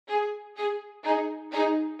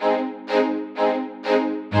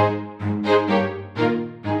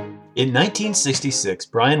In 1966,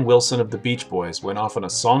 Brian Wilson of the Beach Boys went off on a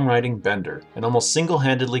songwriting bender and almost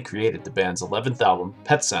single-handedly created the band's 11th album,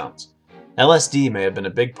 Pet Sounds. LSD may have been a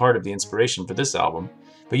big part of the inspiration for this album,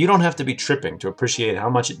 but you don't have to be tripping to appreciate how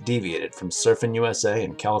much it deviated from Surfin' USA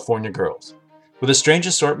and California Girls. With a strange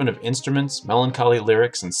assortment of instruments, melancholy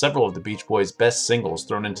lyrics, and several of the Beach Boys' best singles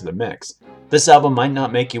thrown into the mix, this album might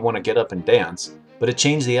not make you want to get up and dance, but it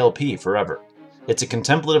changed the LP forever. It's a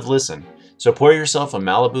contemplative listen, so pour yourself a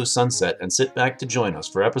Malibu sunset and sit back to join us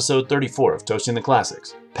for episode 34 of Toasting the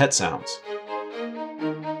Classics, Pet Sounds.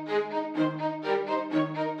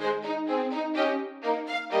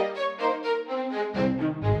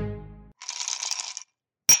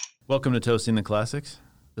 Welcome to Toasting the Classics,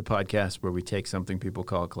 the podcast where we take something people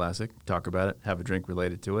call a classic, talk about it, have a drink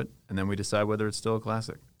related to it, and then we decide whether it's still a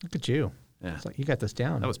classic. Look at you. Yeah. It's like you got this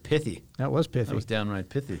down. That was pithy. That was pithy. That was downright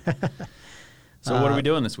pithy. So what are we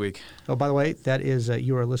doing this week? Oh, by the way, that is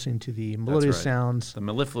you are listening to the melodious sounds. The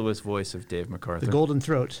mellifluous voice of Dave MacArthur. The golden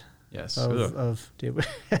throat. Yes. Of Dave.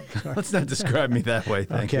 Let's not describe me that way,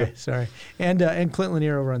 thank you. Okay, sorry. And Clint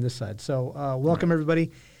Lanier over on this side. So welcome, everybody.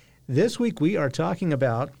 This week we are talking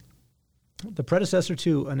about the predecessor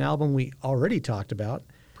to an album we already talked about.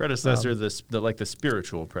 Predecessor, the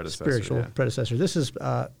spiritual predecessor. Spiritual predecessor. This is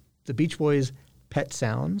the Beach Boys' Pet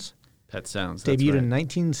Sounds. Pet Sounds. Debuted in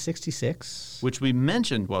 1966. Which we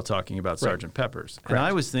mentioned while talking about Sgt. Pepper's. Correct. And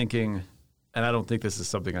I was thinking, and I don't think this is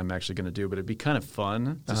something I'm actually going to do, but it'd be kind of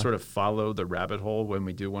fun to sort of follow the rabbit hole when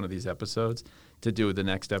we do one of these episodes, to do the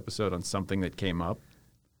next episode on something that came up.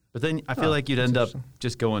 But then I feel like you'd end up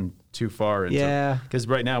just going too far into Yeah. Because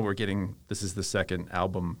right now this is the second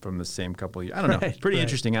album from the same couple of years. I don't know. Pretty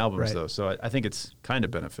interesting albums, though. So I think it's kind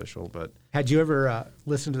of beneficial. But had you ever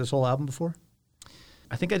listened to this whole album before?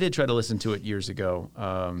 I think I did try to listen to it years ago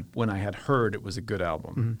when I had heard it was a good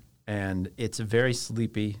album. Mm-hmm. And it's very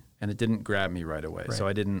sleepy, and it didn't grab me right away. Right. So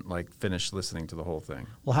I didn't finish listening to the whole thing.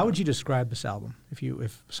 Well, how would you describe this album?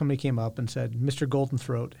 If somebody came up and said, Mr. Golden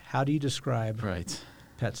Throat, how do you describe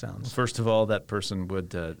Pet Sounds? Well, first of all, that person would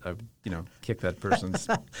kick that person's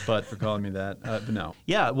butt for calling me that. But no.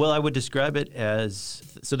 Yeah, well, I would describe it as,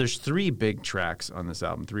 so there's 3 big tracks on this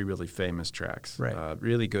album, 3 really famous tracks. Right.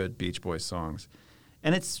 Really good Beach Boys songs.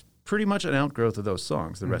 And it's pretty much an outgrowth of those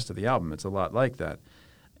songs, the rest of the album. It's a lot like that.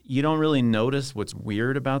 You don't really notice what's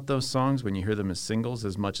weird about those songs when you hear them as singles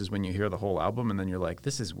as much as when you hear the whole album, and then you're like,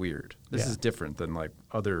 this is weird. This is different than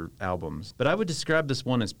other albums. But I would describe this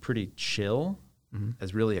one as pretty chill,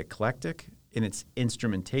 as really eclectic in its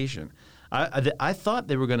instrumentation. I thought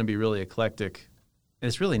they were going to be really eclectic, and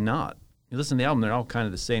it's really not. You listen to the album, they're all kind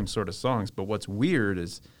of the same sort of songs, but what's weird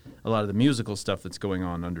is a lot of the musical stuff that's going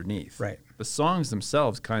on underneath. Right. The songs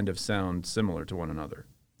themselves kind of sound similar to one another.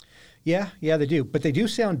 Yeah, they do. But they do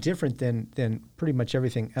sound different than pretty much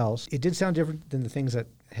everything else. It did sound different than the things that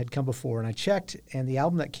had come before. And I checked, and the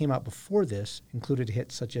album that came out before this included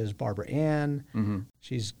hits such as Barbara Ann,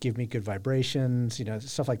 She's Give Me Good Vibrations,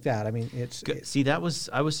 stuff like that. I mean, I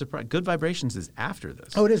was surprised. Good Vibrations is after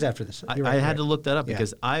this. Oh, it is after this. I had to look that up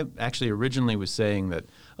because I actually originally was saying that,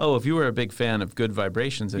 if you were a big fan of Good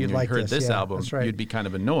Vibrations and you heard this album, you'd be kind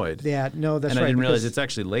of annoyed. Yeah, no, that's right. And I didn't realize it's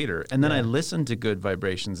actually later. And then I listened to Good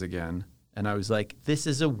Vibrations again, and I was like, this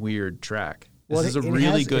is a weird track. This is a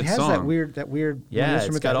really good song. It has that weird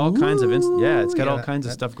it's got all kinds of all kinds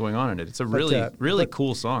of stuff going on in it. It's a really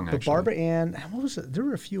cool song. Actually, but Barbara Ann, what was it? There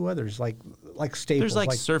were a few others like staples. There's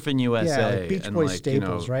Surfin' USA, Beach Boys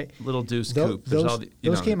staples, right? Little Deuce Coupe.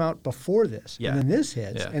 Those came out before this, and then this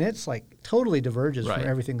hits, and it's totally diverges from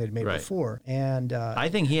everything they'd made before. And I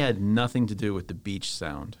think he had nothing to do with the beach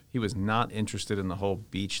sound. He was not interested in the whole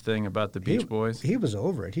beach thing about the Beach Boys. He was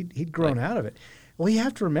over it. He'd grown out of it. Well, you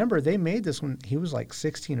have to remember, they made this when he was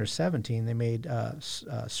 16 or 17. They made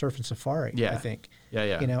Surf and Safari, I think.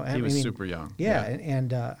 Yeah. He was super young. Yeah,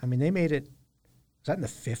 and they made it. Was that in the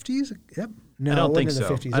 50s? Yep. No, I don't think so.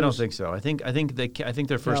 In the 50s. I don't think so. I think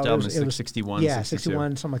their first album is 61. Yeah, 62.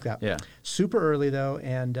 61, something like that. Yeah. Super early though,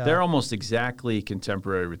 and they're almost exactly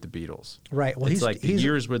contemporary with the Beatles. Right. Well, it's the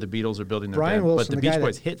years where the Beatles are building their band, Wilson, but the Beach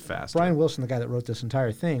Boys hit fast. Brian Wilson, the guy that wrote this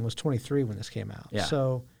entire thing, was 23 when this came out. Yeah.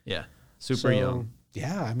 So super young.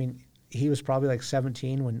 Yeah, he was probably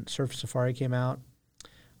 17 when Surf Safari came out.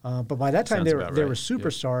 But by that time, they were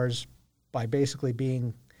superstars by basically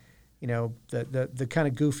being, the kind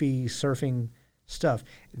of goofy surfing stuff.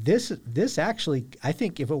 This actually, I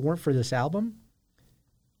think, if it weren't for this album,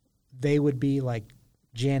 they would be like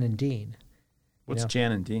Jan and Dean. What's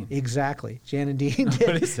Jan and Dean? Exactly. Jan and Dean did.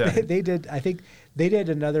 What is that? They did, I think, they did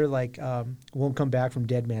another, like, Won't Come Back from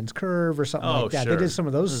Dead Man's Curve or something like that. Sure. They did some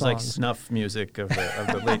of those songs. It was like snuff music of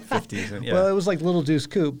the late 50s. And, Well, it was like Little Deuce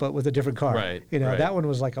Coupe, but with a different car. Right, You know, right. that one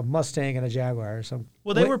was like a Mustang and a Jaguar or something.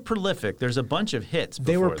 Well, they were prolific. There's a bunch of hits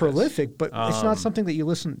They before were prolific, but it's not something that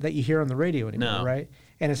you hear on the radio anymore, No. right?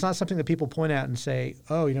 And it's not something that people point out and say,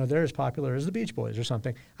 oh, you know, they're as popular as the Beach Boys or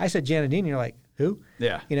something. I said Jan and Dean, and you're like, who?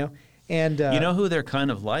 Yeah. You know? And you know who they're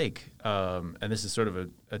kind of like, and this is sort of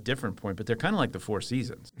a different point, but they're kind of like the Four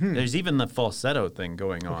Seasons. There's even the falsetto thing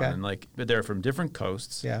going on, and like, but they're from different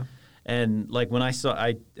coasts. Yeah. And like when I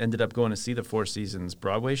ended up going to see the Four Seasons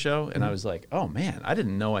Broadway show, and I was like, oh man, I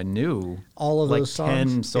didn't know I knew all of like those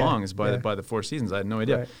 10 songs Yeah. by the Four Seasons. I had no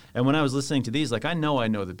idea. Right. And when I was listening to these, like I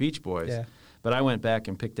know the Beach Boys. Yeah. But I went back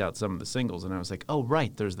and picked out some of the singles, and I was like, "Oh,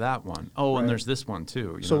 right, there's that one. Oh, and there's this one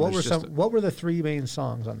too." You So know, what were the three main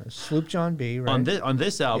songs on this? Sloop John B, right? on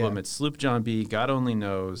this album? Yeah. It's Sloop John B, God Only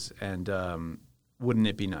Knows, and Wouldn't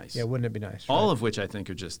It Be Nice? Yeah, Wouldn't It Be Nice? All right. of which I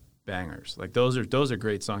think are just bangers. Like those are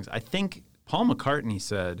great songs. I think Paul McCartney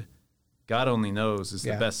said, "God Only Knows" is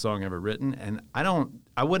the best song ever written, and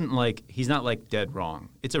I wouldn't like. He's not like dead wrong.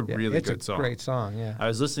 It's a really good song. It's a great song. Yeah. I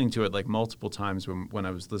was listening to it like multiple times when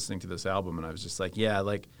I was listening to this album, and I was just like, yeah,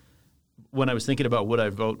 like when I was thinking about would I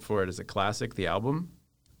vote for it as a classic, the album,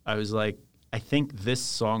 I was like, I think this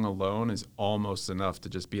song alone is almost enough to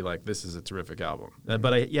just be like, this is a terrific album.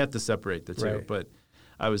 But you have to separate the two. Right. But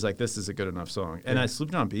I was like, this is a good enough song. And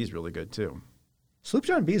Sloop John B is really good too. Sloop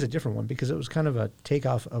John B is a different one because it was kind of a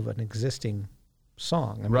takeoff of an existing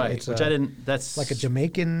song. I mean, Right, it's which I didn't. That's like a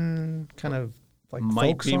Jamaican kind of like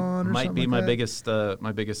folk song or might something be like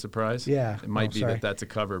my biggest surprise. Yeah. it might Oh, be sorry. that that's a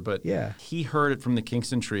cover, but Yeah. he heard it from the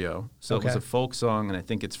Kingston Trio, so it was Okay. a folk song, and I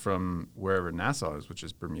think it's from wherever Nassau is, which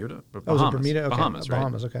is Bermuda. But Oh, is it Bahamas. Bermuda? Okay. Bahamas, right?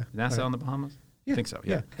 Bahamas, okay. Nassau All in the Bahamas. Yeah, I think so.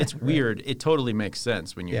 yeah. Yeah, it's weird. It totally makes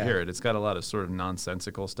sense when you Yeah. hear it. It's got a lot of sort of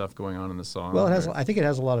nonsensical stuff going on in the song. Well, it has. or- I think it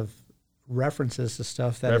has a lot of references to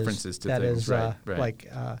stuff that References to things, right. like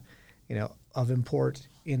you know, of import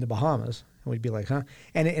in the Bahamas, and we'd be like, huh?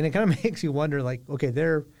 And it kind of makes you wonder, like, okay,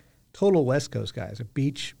 they're total West Coast guys, a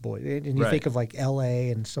beach boy, and you Right. think of like L.A.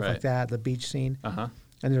 and stuff like Right. that, the beach scene, Uh-huh.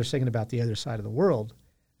 and they're singing about the other side of the world,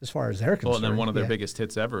 as far as they're concerned. Well, and then one of their yeah. biggest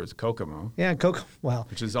hits ever is Kokomo, Yeah, Coco. Well,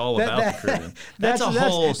 which is all about the Caribbean. That's a that's-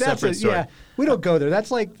 whole that's separate story. Yeah, we don't go there.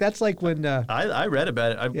 That's like when. I read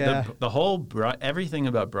about it. Yeah. The whole everything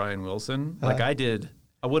about Brian Wilson. Like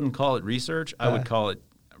I wouldn't call it research. I would call it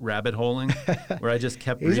rabbit holing, where I just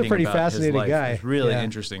kept He's a reading pretty about fascinating his life. guy. He's a really Yeah.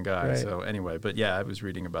 interesting guy. Right. So anyway, but yeah, I was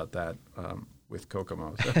reading about that with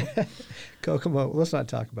Kokomo. So. Kokomo. Let's not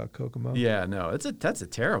talk about Kokomo. Yeah, no, that's a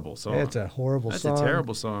terrible song. It's a horrible That's song. a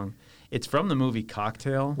terrible song. It's from the movie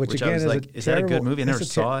Cocktail, Which which again I was is a like, is that a good terrible- movie? I never it's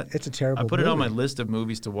a saw it. it's a terrible I put it on my movie. list of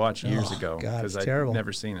movies to watch years Oh, ago God, because it's I've terrible.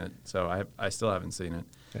 never seen it. So I still haven't seen it.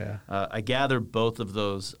 Yeah. I gather both of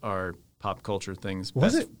those are pop culture things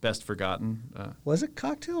Was best forgotten. Was it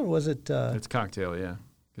Cocktail or was it? It's Cocktail, yeah.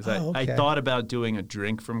 Because Oh, I okay. thought about doing a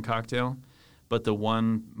drink from Cocktail, but the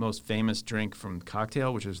one most famous drink from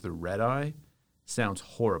Cocktail, which is the Red Eye, sounds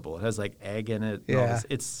horrible. It has like egg in it. and all Yeah. this.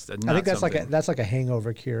 It's I think that's like a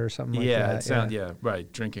hangover cure or something like yeah, that. it sounds right.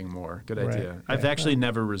 Drinking more, good Right, idea. I've yeah. actually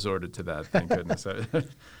never resorted to that. Thank goodness.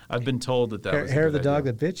 I've been told that Hair, was a hair of good the dog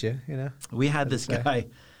idea. that bit you. You know. We had this say. guy.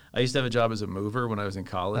 I used to have a job as a mover when I was in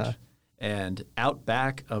college. And out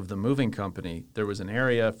back of the moving company, there was an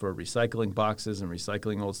area for recycling boxes and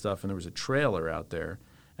recycling old stuff. And there was a trailer out there.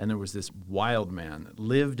 And there was this wild man that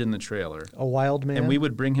lived in the trailer. A wild man. And we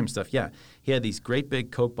would bring him stuff. Yeah. He had these great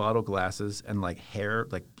big Coke bottle glasses and like hair,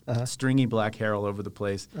 like stringy black hair all over the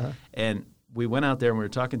place. And we went out there and we were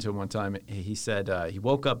talking to him one time. He said he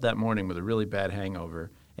woke up that morning with a really bad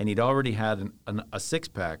hangover. And he'd already had a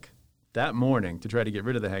six-pack that morning to try to get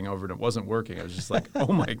rid of the hangover, and it wasn't working. I was just like,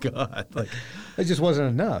 oh my God. Like, It just wasn't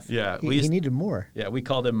enough. Yeah, He needed more. yeah, we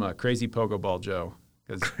called him Crazy Pogo Ball Joe.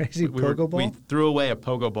 Crazy we Pogo Ball? We threw away a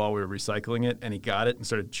pogo ball. We were recycling it, and he got it and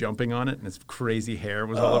started jumping on it, and his crazy hair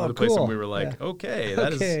was all over the place. cool. And we were like, Yeah. okay,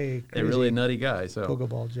 that is Okay, a really crazy nutty guy. So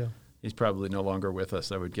Pokeball Joe. he's probably no longer with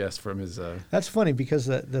us, I would guess, from his. That's funny because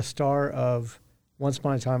the star of Once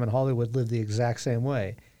Upon a Time in Hollywood lived the exact same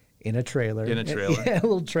way, in a trailer. In a trailer. Yeah, a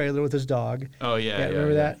little trailer with his dog. Oh yeah, Remember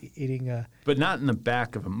yeah. that eating? But not in the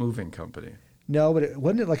back of a moving company. No, but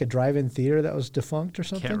wasn't it like a drive-in theater that was defunct or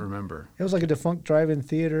something? Can't remember. It was like a defunct drive-in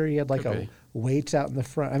theater. He had like Could a be. weights out in the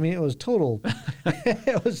front. I mean, it was total.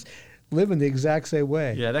 It was living the exact same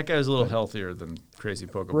way. Yeah, that guy was a little healthier than Crazy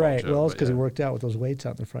Pogo Ball Right. Joe. Well, it's but because yeah. he worked out with those weights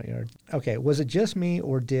out in the front yard. Okay. Was it just me,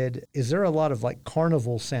 or is there a lot of like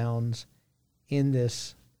carnival sounds in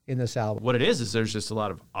this in this album. What it is there's just a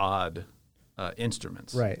lot of odd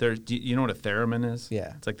instruments. Right. You know what a theremin is?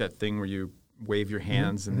 Yeah. It's like that thing where you wave your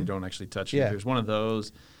hands and they don't actually touch you. Yeah. There's one of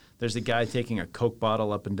those. There's a guy taking a Coke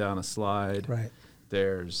bottle up and down a slide. Right.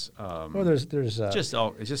 There's there's just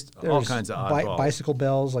all kinds of oddballs. Bicycle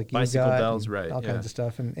bells like bicycle you've got, bells, right? all kinds of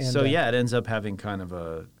stuff. And so it ends up having kind of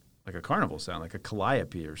a carnival sound, like a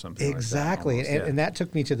calliope or something. Exactly, like that, and that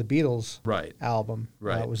took me to the Beatles right. album.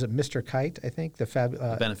 Right. Was it Mr. Kite? I think the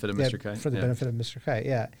benefit of Mr. Kite for the benefit of Mr. Kite.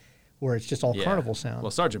 Yeah, where it's just all carnival sound.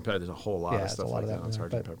 Well, Sgt. Pepper, there's a whole lot of stuff like that on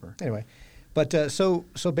Sgt. Pepper. Anyway, but so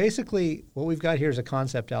basically, what we've got here is a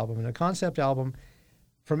concept album, and a concept album.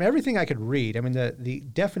 From everything I could read, I mean, the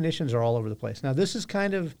definitions are all over the place. Now, this is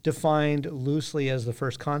kind of defined loosely as the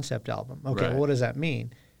first concept album. Okay, right. well, what does that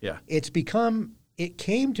mean? Yeah. It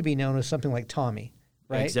came to be known as something like Tommy,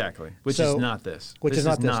 right? Exactly, which is not this. Which is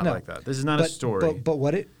not like that. This is not a story. But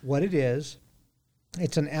what it is,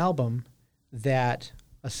 it's an album that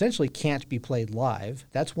essentially can't be played live.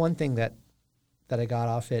 That's one thing that I got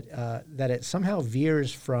off it, that it somehow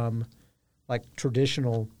veers from like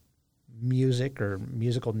traditional music or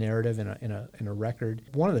musical narrative in a record.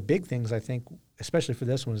 One of the big things I think, especially for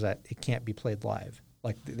this one, is that it can't be played live.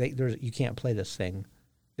 Like you can't play this thing.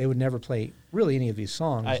 They would never play really any of these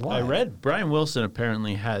songs live. I read Brian Wilson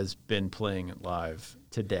apparently has been playing it live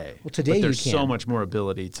today. Well, today but there's you can. so much more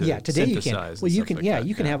ability to today synthesize. You can. Well, you can.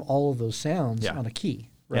 You can have all of those sounds Yeah. on a key,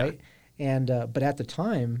 right? Yeah. And but at the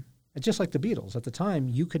time, it's just like the Beatles. At the time,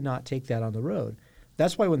 you could not take that on the road.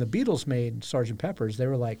 That's why when the Beatles made Sgt. Pepper's, they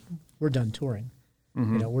were like, "We're done touring.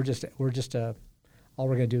 Mm-hmm. You know, we're just all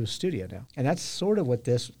we're going to do is studio now." And that's sort of what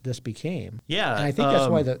this became. Yeah, and I think that's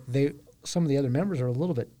why some of the other members are a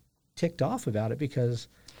little bit ticked off about it because.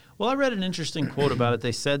 Well, I read an interesting quote about it.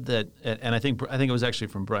 They said that, and I think it was actually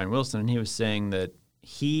from Brian Wilson, and he was saying that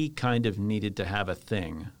he kind of needed to have a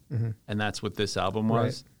thing, and that's what this album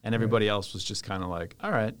was, Right. and everybody else was just kind of like,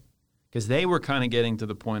 all right, because they were kind of getting to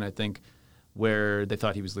the point, I think, where they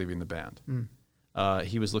thought he was leaving the band.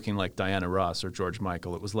 He was looking like Diana Ross or George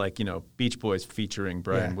Michael. It was like, Beach Boys featuring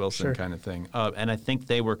Brian Wilson sure. kind of thing. And I think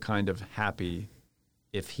they were kind of happy.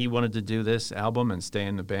 If he wanted to do this album and stay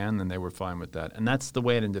in the band, then they were fine with that. And that's the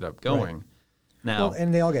way it ended up going. Right. Now,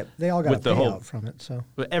 and they all got a with the whole- payout from it. So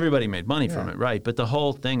but everybody made money from Yeah. it, right? But the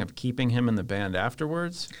whole thing of keeping him in the band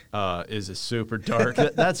afterwards is a super dark.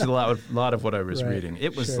 That's a lot of what I was Right, reading.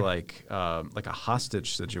 It was sure. like a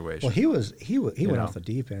hostage situation. well, he went know. off the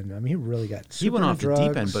deep end. I mean, he really got He went super off the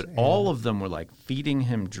deep end, drugs but and- all of them were like feeding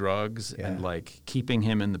him drugs Yeah. and like keeping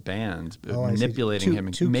him in the band, Oh, I see. manipulating him,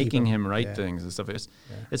 and To keep making him. him write Yeah. things and stuff.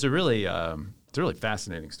 It's a really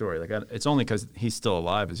fascinating story. Like it's only because he's still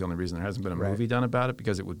alive is the only reason there hasn't been a Right. movie done about it,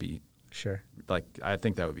 because it would be Sure. like I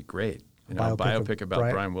think that would be great. A Biopic of biopic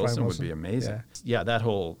about Brian Wilson would be Wilson. amazing. Yeah, that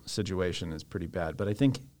whole situation is pretty bad. But I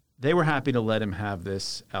think they were happy to let him have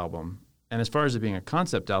this album. And as far as it being a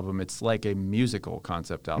concept album, it's like a musical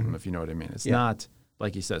concept album, if you know what I mean. It's Yeah. not,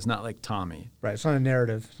 like he says, not like Tommy. Right. It's not a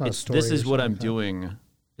narrative. It's not a story. This is or what I'm something. doing.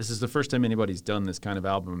 This is the first time anybody's done this kind of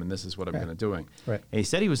album, and this is what I'm Yeah. going to doing. Right. And he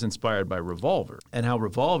said he was inspired by Revolver, and how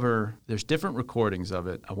Revolver, there's different recordings of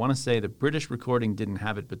it. I want to say the British recording didn't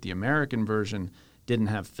have it, but the American version didn't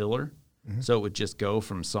have filler. So it would just go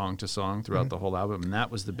from song to song throughout the whole album, and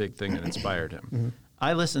that was the big thing that inspired him.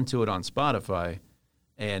 I listened to it on Spotify,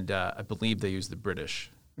 and I believe they used the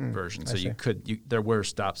British version, so see. there were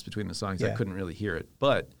stops between the songs. I Yeah. couldn't really hear it,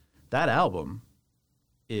 but that album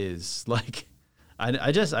is like,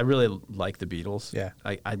 I really like the Beatles. Yeah.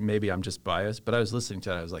 Maybe I'm just biased, but I was listening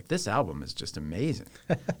to it. I was like, this album is just amazing.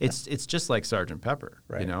 It's just like Sgt. Pepper.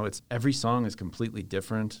 Right. It's every song is completely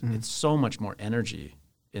different. It's so much more energy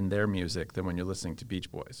in their music than when you're listening to Beach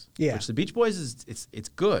Boys. Yeah. Which the Beach Boys it's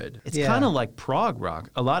good. It's Yeah. kind of like prog rock.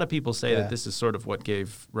 A lot of people say Yeah. that this is sort of what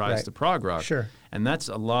gave rise Right. to prog rock. Sure. And that's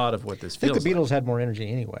a lot of what this I think feels the Beatles like. had more energy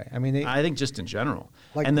anyway. I mean, I think just in general.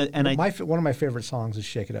 like one of my favorite songs is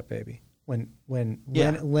 "Shake It Up, Baby." When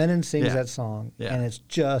Yeah. Lennon sings Yeah. that song, Yeah. and it's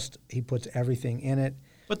just he puts everything in it.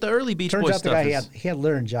 But the early Beach Turns Boys out the stuff guy is... he had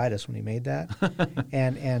laryngitis when he made that,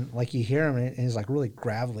 and like you hear him and he's like really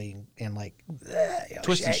gravelly and like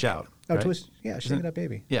Twist and shake Shout, it. Oh, right? twist, yeah, shake it up,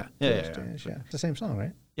 baby. Yeah. Twist and shout. It's the same song,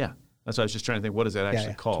 right? Yeah. That's what I was just trying to think. What is that actually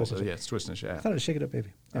yeah. called? Twist and So, Shout. yeah, it's Twist and Shout. I thought it was "Shake It Up,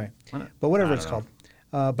 Baby." All right, Why not? but whatever I it's don't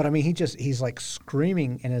called. But I mean, he's like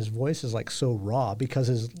screaming, and his voice is like so raw because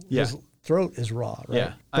his throat is raw, right?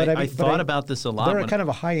 Yeah. But I thought about this a lot They're when- kind of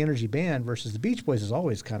a high energy band versus the Beach Boys is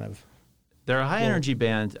always kind of They're a high energy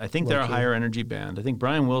band. I think they're a low-key. higher energy band. I think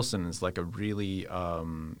Brian Wilson is like a really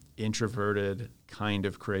introverted, kind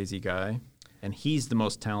of crazy guy. and he's the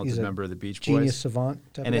most talented He's a member of the Beach Boys. Genius savant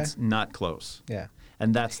type and of guy? it's not close. Yeah.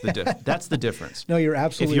 And that's that's the difference. No, you're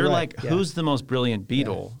absolutely If you're right. like, who's the most brilliant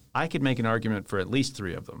Beatle, I could make an argument for at least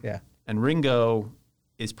 3 of them. Yeah. And Ringo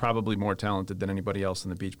is probably more talented than anybody else in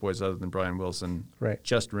the Beach Boys other than Brian Wilson. Right.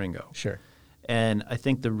 Just Ringo. Sure. And I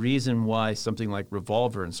think the reason why something like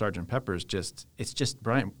Revolver and Sgt. Pepper's it's just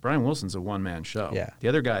Brian Wilson's a one-man show. Yeah. The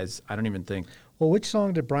other guys, I don't even think. Well, which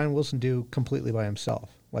song did Brian Wilson do completely by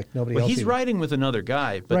himself? Like nobody else? He's even- writing with another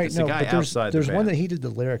guy, but right, it's no, a guy but there's, outside there's the one band. that he did the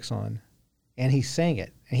lyrics on, and he sang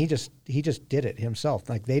it, and he just did it himself.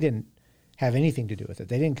 Like they didn't have anything to do with it.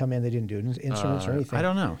 They didn't come in. They didn't do instruments or anything. I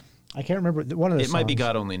don't know. I can't remember one of the It might be songs,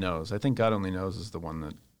 God Only Knows. I think God Only Knows is the one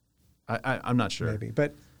that I'm not sure. maybe,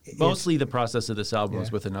 but Mostly the process of this album was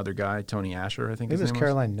Yeah. with another guy, Tony Asher, I think it his was name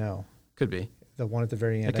Caroline No, Could be. the one at the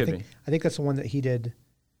very end. It could I think that's the one that he did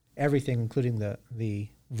everything, including the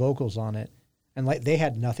vocals on it, and like they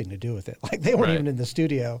had nothing to do with it. Like they weren't Right. even in the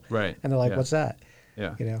studio, Right. And they're like, Yeah. "What's that?"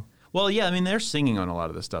 Yeah. You know. Well, yeah, I mean, they're singing on a lot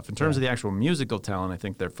of this stuff. In terms of the actual musical talent, I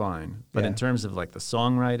think they're fine. But in Yeah. terms of like the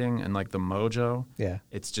songwriting and like the mojo, Yeah.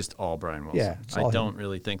 it's just all Brian Wilson. Yeah, it's all I don't him.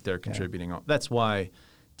 really think they're contributing. That's why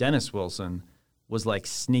Dennis Wilson was like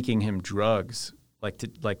sneaking him drugs, like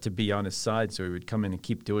to be on his side, so he would come in and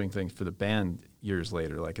keep doing things for the band years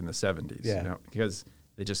later, like in the 70s. Yeah. You know, because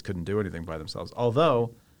they just couldn't do anything by themselves.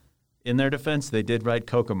 Although, in their defense, they did write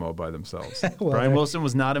Kokomo by themselves. Well, Brian Wilson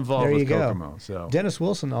was not involved There you with go. Kokomo. So Dennis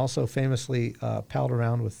Wilson also famously palled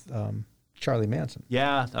around with Charlie Manson.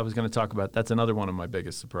 yeah, I was going to talk about that's another one of my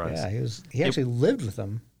biggest surprises. Yeah, he actually lived with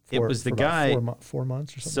them. It was for the about guy- 4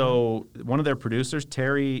 months or something. So one of their producers,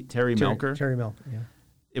 Terry Melker, Terry Melker. Yeah.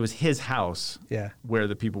 it was his house Yeah. where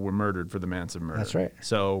the people were murdered for the Manson murder. That's right.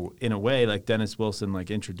 So in a way, like Dennis Wilson,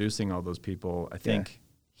 like introducing all those people, I think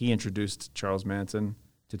he introduced Charles Manson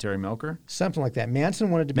to Terry Melker. Something like that. Manson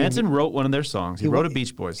wanted to be Manson wrote one of their songs. He wrote a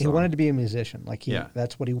Beach Boys song. He wanted to be a musician. Like Yeah.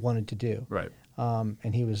 that's what he wanted to do. Right.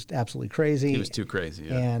 And he was absolutely crazy. He was too crazy.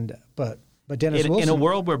 Yeah. And but Dennis In Wilson a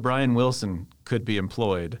world where Brian Wilson could be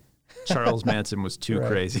employed, Charles Manson was too Right.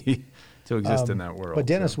 crazy to exist in that world. But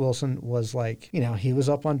Dennis so. Wilson was like, he was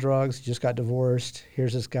up on drugs. He just got divorced.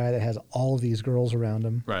 Here's this guy that has all of these girls around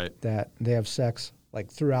him. Right. That they have sex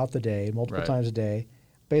like throughout the day, multiple Right. times a day,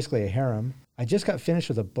 basically a harem. I just got finished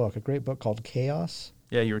with a great book called Chaos.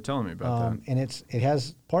 Yeah, you were telling me about that. And it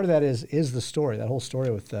has part of that is the story. That whole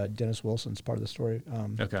story with Dennis Wilson's part of the story.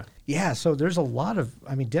 Okay. Yeah, so there's a lot of.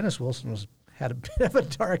 I mean, Dennis Wilson had a bit of a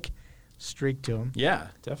dark streak to him. Yeah,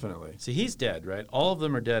 definitely. See, he's dead, right? All of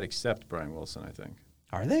them are dead except Brian Wilson, I think.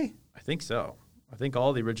 Are they? I think so. I think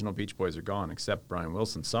all the original Beach Boys are gone except Brian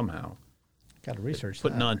Wilson somehow. Got to research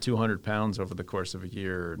Putting that. on 200 pounds over the course of a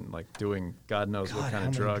year and like doing God knows what God, kind how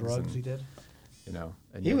of many drugs. And, he did.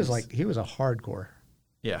 And He yet was a hardcore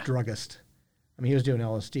yeah. druggist. I mean, he was doing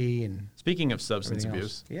LSD and Speaking of substance everything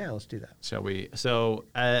abuse, else. Yeah, let's do that. shall we? So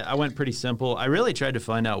I went pretty simple. I really tried to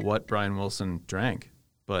find out what Brian Wilson drank,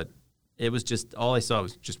 but it was just all I saw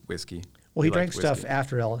was just whiskey. Well, he liked drank stuff whiskey.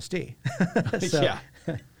 after LSD. So, Yeah.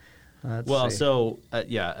 let's Well, see. so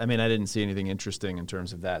yeah, I mean, I didn't see anything interesting in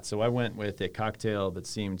terms of that. So I went with a cocktail that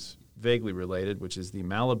seemed vaguely related, which is the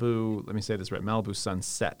Malibu. Let me say this right: Malibu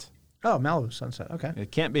Sunset. Oh, Malibu Sunset. Okay.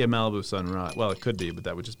 It can't be a Malibu Sunrise. Well, it could be, but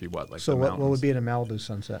that would just be what, like So the what mountains. would be in a Malibu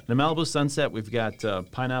Sunset? In a Malibu Sunset? We've got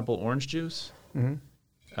pineapple orange juice Mm-hmm.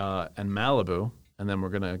 and Malibu, and then we're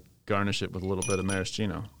gonna garnish it with a little bit of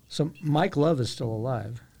maraschino. So Mike Love is still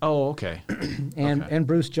alive, Oh, okay. and Okay. and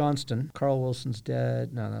Bruce Johnston. Carl Wilson's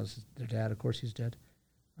dead. No, that was their dad. Of course, he's dead.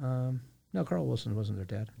 No, Carl Wilson wasn't their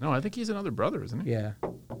dad. No, I think he's another brother, isn't he? Yeah,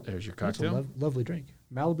 There's your that's a cocktail. lovely drink.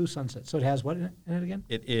 Malibu Sunset. So it has what in it again?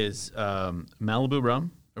 It is Malibu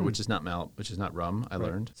rum, Hmm. or which is not rum. I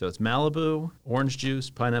learned. So it's Malibu, orange juice,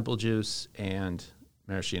 pineapple juice, and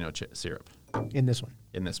maraschino syrup In this one.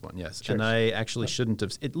 in this one. Yes, Cheers. and I actually shouldn't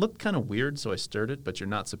have. It looked kind of weird, so I stirred it. But you're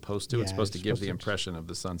not supposed to. Yeah, It's supposed to it's give supposed the to- impression of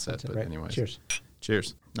the sunset. But Right. anyways, Cheers.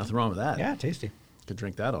 Cheers. Nothing wrong with that. Yeah, tasty. Could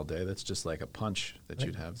drink that all day. That's just like a punch that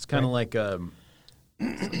you'd have. It's kind of like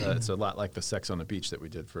it's a lot like the Sex on the Beach that we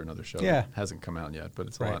did for another show. Yeah. Hasn't come out yet, but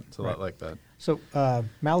it's a Right, lot. It's a right. lot like that. So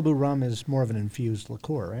Malibu rum is more of an infused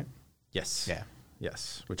liqueur, right? Yes. Yeah.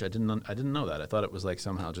 Yes. Which I didn't know that. I thought it was like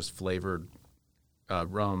somehow just flavored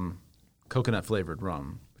rum, coconut flavored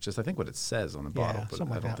rum, which is I think what it says on the Yeah, bottle, but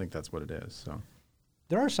something I like don't that. think that's what it is. So.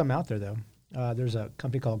 There are some out there though. There's a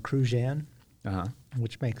company called Crujan, Uh huh.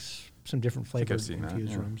 which makes some different think flavored I've seen that,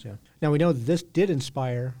 infused yeah. rums. Yeah. Now we know this did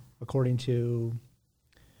inspire, according to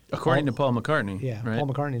According to Paul McCartney. Right? Paul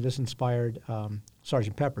McCartney, this inspired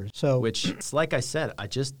Sgt. Pepper's. So Which it's like I said, I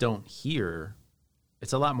just don't hear.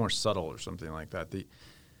 It's a lot more subtle or something like that.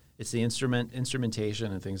 It's the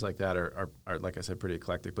instrumentation and things like that are like I said, pretty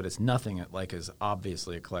eclectic, but it's nothing like as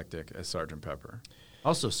obviously eclectic as Sgt. Pepper.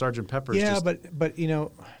 Also, Sgt. Pepper is just... but you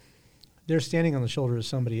know, they're standing on the shoulder of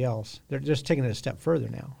somebody else. They're just taking it a step further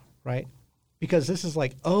now, right? Because this is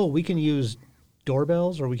like, oh, we can use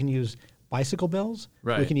doorbells or we can use bicycle bells.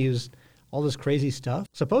 Right. We can use all this crazy stuff.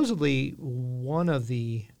 Supposedly, one of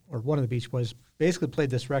the Beach Boys basically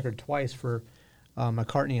played this record twice for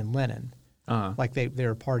McCartney and Lennon. Like they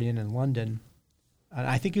were partying in London. And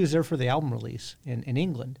I think he was there for the album release in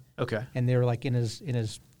England. Okay. And they were like in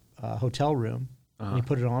his hotel room. And he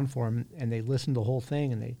put it on for him, and they listened to the whole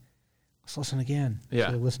thing, and let's listen again. Yeah.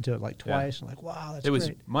 So they listened to it like twice, and like, wow, that's great. It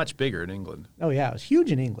was much bigger in England. Oh, yeah, it was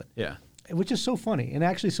huge in England. Yeah. Which is so funny and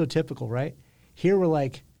actually so typical, right? Here we're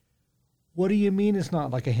like, what do you mean it's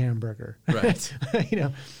not like a hamburger? Right. You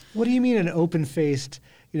know, what do you mean an open-faced,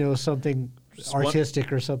 you know, something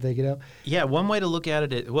artistic or something, you know? Yeah, one way to look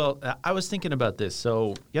at it, I was thinking about this.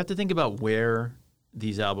 So you have to think about where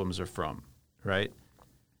these albums are from, right?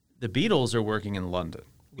 The Beatles are working in London,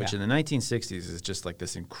 which in the 1960s is just like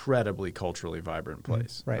this incredibly culturally vibrant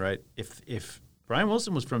place, right? If Brian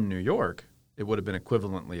Wilson was from New York, it would have been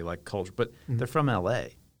equivalently like culture, but they're from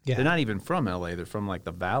L.A. Yeah. They're not even from L.A. They're from like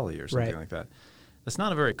the Valley or something like that. That's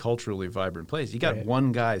not a very culturally vibrant place. You got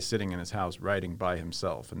one guy sitting in his house writing by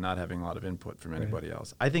himself and not having a lot of input from anybody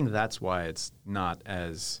else. I think that's why it's not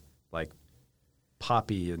as like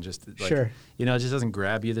poppy and just like, you know, it just doesn't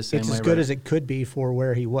grab you the same way. It's as good as it could be for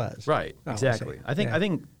where he was. Right, exactly. I think,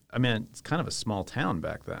 I mean, it's kind of a small town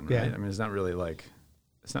back then, right? I mean, it's not really like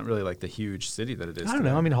the huge city that it is. I don't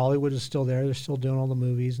know. I mean, Hollywood is still there. They're still doing all the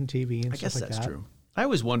movies and TV and stuff like that. I guess that's true. I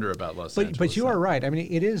always wonder about Los Angeles. But you are right. I mean,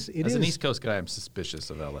 it is. As an East Coast guy, I'm suspicious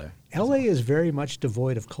of L.A. L.A. is very much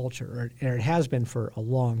devoid of culture, or it has been for a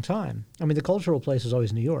long time. I mean, the cultural place is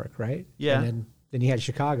always New York, right? Yeah. And then you had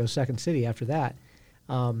Chicago, second city after that.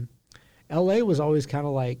 L.A. was always kind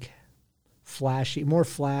of like flashy, more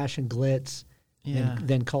flash and glitz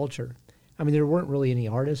than culture. I mean, there weren't really any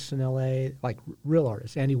artists in L.A., like real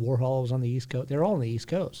artists. Andy Warhol was on the East Coast. They're all on the East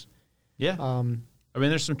Coast. Yeah. I mean,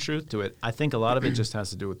 there's some truth to it. I think a lot of it just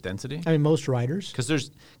has to do with density. I mean, most writers.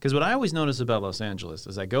 Because what I always notice about Los Angeles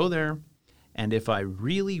is I go there, and if I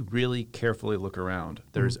really, really carefully look around,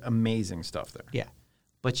 there's amazing stuff there. Yeah.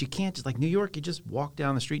 But you can't just, like New York, you just walk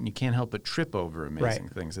down the street and you can't help but trip over amazing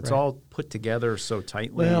things. It's all put together so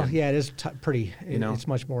tightly. Well, yeah, it is pretty, you know, it's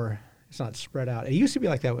much more, it's not spread out. It used to be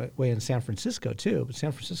like that way in San Francisco, too, but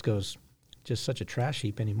San Francisco's just such a trash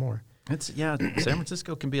heap anymore. San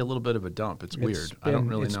Francisco can be a little bit of a dump. It's weird. I don't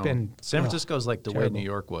really know. San Francisco is like the way New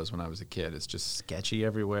York was when I was a kid. It's just sketchy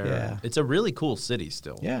everywhere. Yeah. It's a really cool city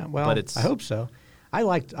still. Yeah, well, but I hope so. I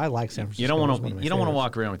like San Francisco. You don't want to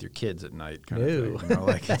walk around with your kids at night. Kind of thing, you know,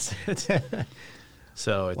 like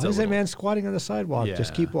so it's. Why is that man squatting on the sidewalk? Yeah,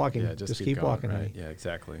 just keep walking. Yeah, just keep walking. Right? Yeah,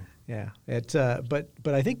 exactly. Yeah, but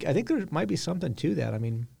I think there might be something to that. I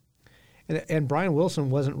mean. And Brian Wilson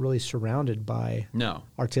wasn't really surrounded by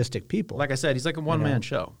artistic people. Like I said, he's like a one-man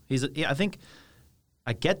show. I think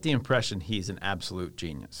I get the impression he's an absolute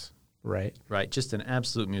genius. Right. Right, just an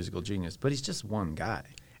absolute musical genius. But he's just one guy.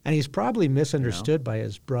 And he's probably misunderstood by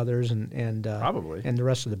his brothers and probably and the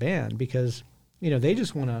rest of the band because they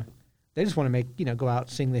just want to make go out,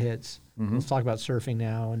 sing the hits. Mm-hmm. Let's talk about surfing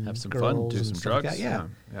now and have some girls fun, do some drugs. Like yeah,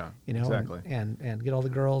 exactly. And get all the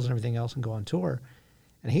girls and everything else and go on tour.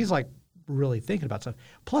 And he's like really thinking about stuff.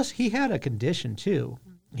 Plus, he had a condition too.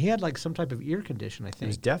 He had like some type of ear condition, I think. He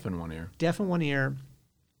was deaf in one ear. Deaf in one ear,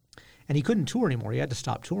 and he couldn't tour anymore. He had to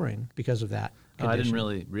stop touring because of that condition. I didn't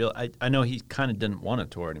really realize. I know he kind of didn't want to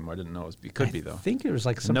tour anymore. I didn't know it could be though. I think it was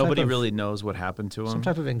like some nobody really knows what happened to him. Some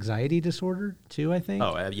type of anxiety disorder too, I think.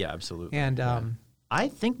 Oh yeah, absolutely. And I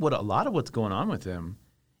think a lot of what's going on with him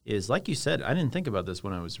is, like you said, I didn't think about this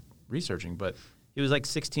when I was researching, but he was like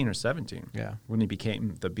 16 or 17 when he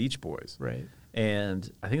became the Beach Boys. Right.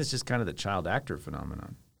 And I think it's just kind of the child actor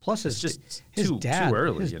phenomenon. Plus, it's just too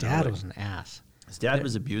early. His dad like, was an ass. His dad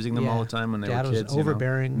was abusing them all the time when they were kids. Was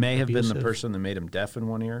overbearing. May have been the person that made him deaf in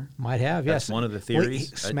one ear. Might have, yes. That's one of the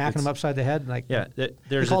theories. Smacking him upside the head. Like,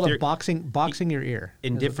 there's called it boxing your ear.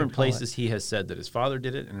 In different places, he has said that his father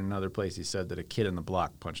did it. In another place, he said that a kid in the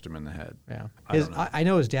block punched him in the head. Yeah. I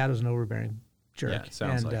know his dad was an overbearing jerk. Yeah, it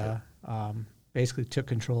sounds like it. Basically took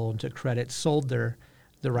control and took credit, sold the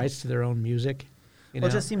rights to their own music. It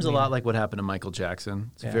just seems a lot like what happened to Michael Jackson.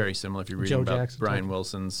 It's very similar if you read about Brian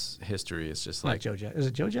Wilson's history. It's just like Joe Jackson. Is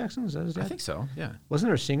it Joe Jackson? Is that his dad? I think so. Yeah. Wasn't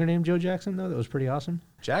there a singer named Joe Jackson though that was pretty awesome?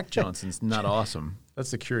 Jack Johnson's not awesome.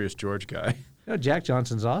 That's the Curious George guy. No, Jack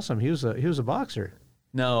Johnson's awesome. He was a boxer.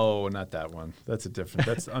 No, not that one. That's a different.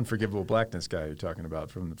 That's Unforgivable Blackness guy you're talking about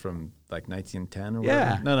from like 1910 or whatever.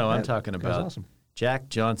 Yeah. No, I'm That talking guy's about awesome. Jack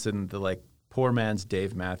Johnson, the like poor man's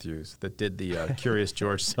Dave Matthews that did the Curious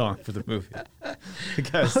George song for the movie. The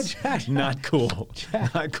guy's Jack. not cool.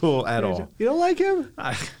 Not cool at all. You don't like him?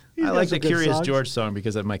 I He like does the some good Curious songs. George song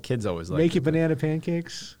because my kids always like Make it. You Banana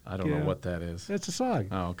Pancakes. I don't know what that is. That's a song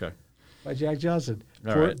Oh, okay. by Jack Johnson.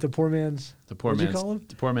 All right. The poor man's. The poor what'd you man's call him?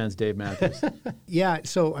 the poor man's Dave Matthews. Yeah.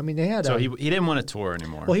 So I mean, they had. So he didn't want to tour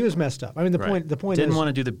anymore. Well, he was messed up. I mean, the Right. point didn't is, want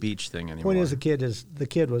to do the beach thing anymore. point is the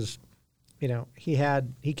kid was, you know, he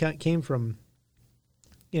came from,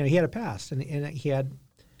 you know, he had a past and he had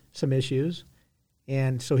some issues,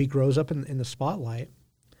 and so he grows up in the spotlight.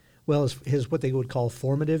 Well, his what they would call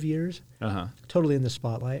formative years, totally in the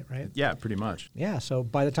spotlight, right? Yeah, pretty much. Yeah. So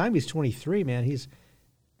by the time he's 23, man, he's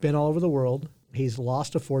been all over the world. He's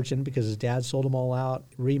lost a fortune because his dad sold them all out,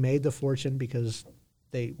 remade the fortune because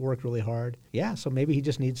they worked really hard. Yeah. So maybe he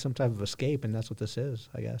just needs some type of escape, and that's what this is,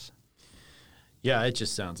 I guess. Yeah, it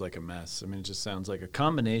just sounds like a mess. I mean, it just sounds like a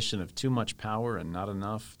combination of too much power and not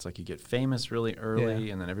enough. It's like you get famous really early,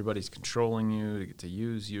 Yeah. and then everybody's controlling you to get to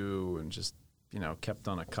use you, and just, you know, kept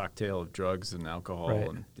on a cocktail of drugs and alcohol Right.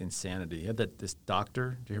 and insanity. You had this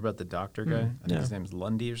doctor. Did you hear about the doctor guy? I think no. his name's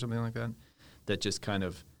Lundy or something like that. That just kind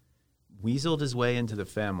of weaseled his way into the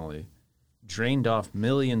family, drained off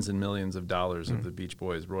millions and millions of dollars of the Beach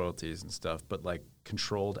Boys royalties and stuff, but like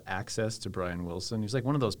controlled access to Brian Wilson. He was like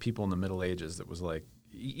one of those people in the Middle Ages that was like,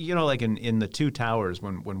 you know, like in the Two Towers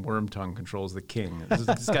when Wormtongue controls the king.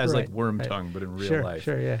 This guy's Right, like Wormtongue, right. but in real Sure, life.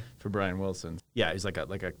 sure, yeah. For Brian Wilson, yeah, he's like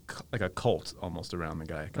a cult almost around the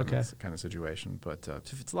guy. Kind of situation. But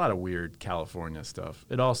it's a lot of weird California stuff.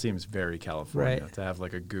 It all seems very California Right. to have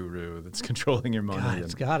like a guru that's controlling your money. God,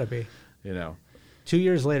 it's got to be. You know. 2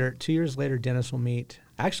 years later, Dennis will meet.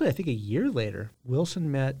 Actually, I think a year later,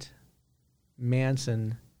 Wilson met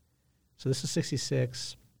Manson. So this is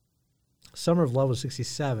 66. Summer of Love was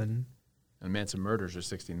 67. And Manson Murders are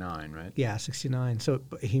 69, right? Yeah, 69. So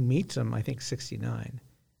but he meets him, I think, 69.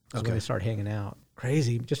 That's when they start hanging out.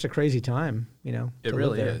 Crazy, just a crazy time, you know. It to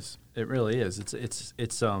really live there. is. It really is. It's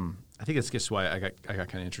I think it's just why I got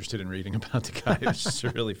kind of interested in reading about the guy. It's just a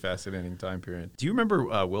really fascinating time period. Do you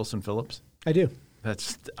remember Wilson Phillips? I do.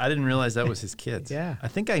 I didn't realize that was his kid. Yeah. I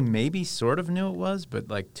think I maybe sort of knew it was, but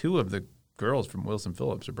like two of the girls from Wilson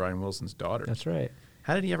Phillips are Brian Wilson's daughters. That's right.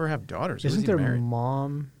 How did he ever have daughters? Who was Isn't he their married?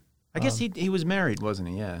 mom? I guess he was married, wasn't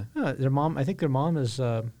he? Yeah. Their mom. I think their mom is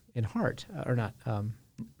in Heart or not.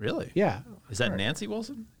 Really? Yeah. Is that Heart. Nancy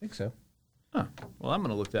Wilson? I think so. Huh. Well, I'm going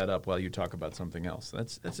to look that up while you talk about something else.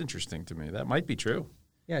 That's interesting to me. That might be true.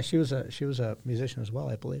 Yeah, she was a musician as well,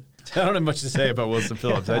 I believe. I don't have much to say about Wilson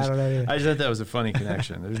Phillips. I don't know either. I just thought that was a funny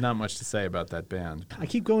connection. There's not much to say about that band. I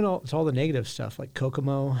keep going to all the negative stuff, like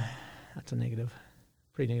Kokomo. That's a negative,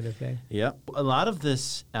 pretty negative thing. Yeah, a lot of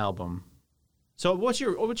this album. So, what's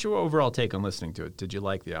your overall take on listening to it? Did you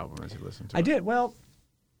like the album as you listened to it? I did. Well,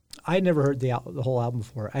 I had never heard the whole album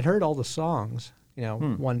before. I'd heard all the songs, you know,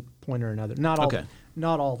 one point or another. Not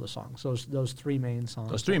all the songs. Those three main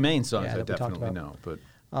songs. Those three main songs Yeah, I that we talked definitely about. know, but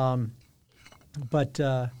But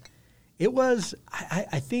it was,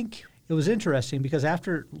 I think it was interesting because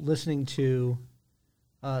after listening to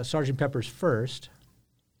Sgt. Pepper's first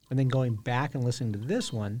and then going back and listening to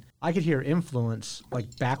this one, I could hear influence,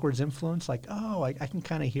 like backwards influence, like, oh, I can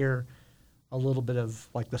kind of hear a little bit of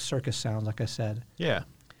like the circus sounds, like I said, yeah.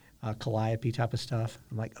 Calliope type of stuff.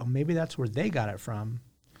 I'm like, oh, maybe that's where they got it from.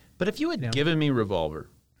 But if you had given me Revolver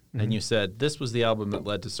and you said this was the album that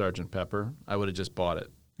led to Sgt. Pepper, I would have just bought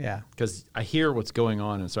it. Yeah. Because I hear what's going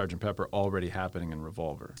on in Sgt. Pepper already happening in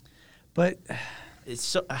Revolver. But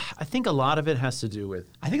I think a lot of it has to do with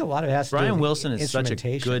I think a lot of it has to do Brian with Wilson is such a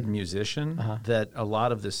instrumentation. good musician that a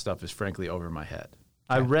lot of this stuff is frankly over my head.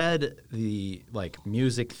 I read the like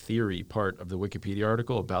music theory part of the Wikipedia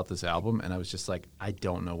article about this album, and I was just like, I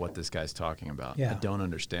don't know what this guy's talking about. Yeah. I don't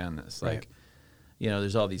understand this. Right. Like, you know,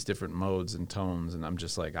 there's all these different modes and tones, and I'm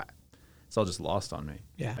just like, it's all just lost on me.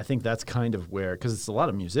 Yeah. I think that's kind of where, because it's a lot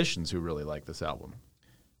of musicians who really like this album.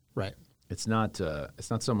 Right. It's not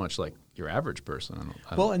so much like your average person. I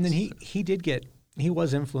don't Well, and then he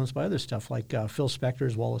was influenced by other stuff like Phil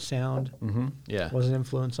Spector's Wall of Sound yeah. was an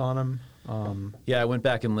influence on him. Yeah, I went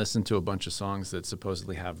back and listened to a bunch of songs that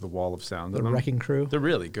supposedly have the Wall of Sound. The in them. Wrecking Crew. They're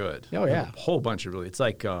really good. Oh, yeah. A whole bunch of really. It's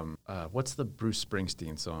like what's the Bruce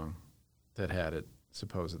Springsteen song that had it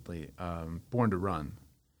supposedly? Born to Run.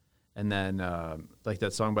 And then like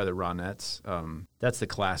that song by the Ronettes. That's the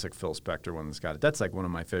classic Phil Spector one that's got it. That's like one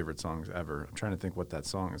of my favorite songs ever. I'm trying to think what that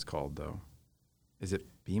song is called though. Is it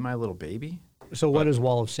Be My Little Baby? So what is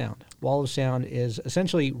wall of sound? Wall of sound is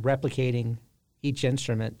essentially replicating each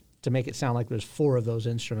instrument to make it sound like there's 4 of those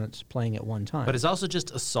instruments playing at one time. But it's also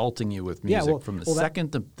just assaulting you with music from the that-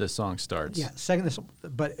 second the song starts. Yeah,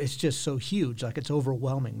 but it's just so huge, like it's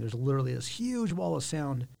overwhelming. There's literally this huge wall of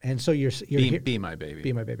sound, and so you're Be My Baby.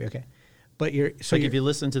 Be My Baby, okay. But you're so Like you're, if you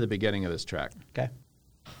listen to the beginning of this track. okay.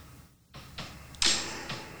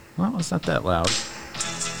 Well, it's not that loud.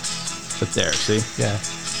 But there, see? Yeah.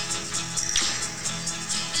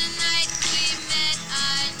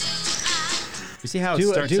 You see how it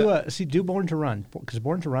starts out? Do Born to Run, because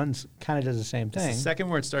Born to Run kind of does the same The thing. second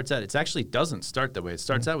where it starts out, it actually doesn't start that way. It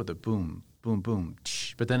starts out with a boom, boom, boom,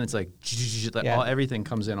 tsh, but then it's like Yeah. everything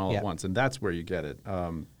comes in all Yeah. at once, and that's where you get it.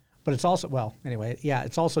 But it's also, well, anyway, yeah,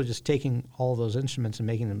 it's also just taking all of those instruments and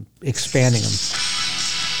making them, expanding them.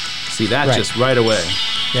 See that Right. just right away.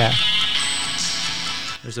 Yeah.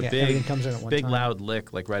 There's a everything comes in at one big time. loud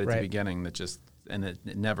lick like right at Right. the beginning that just and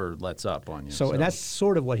it never lets up on you. So, and that's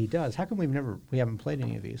sort of what he does. How come we haven't played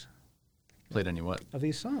any of these played any what? of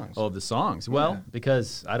these songs? Oh, of the songs. Well,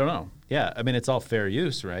 because I don't know. Yeah, I mean it's all fair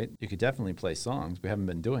use, right? You could definitely play songs. We haven't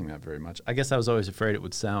been doing that very much. I guess I was always afraid it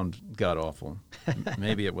would sound god awful.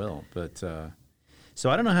 Maybe it will, but so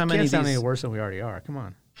I don't know how many Can't of sound these. any worse than we already are. Come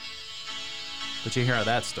on. But you hear how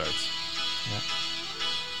that starts. Yeah.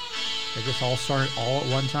 They just all start all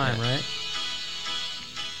at one time, Yeah. right?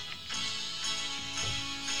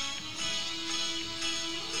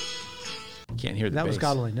 Can't hear the That was bass.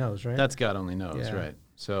 God Only Knows, right? That's God Only Knows, Yeah. right?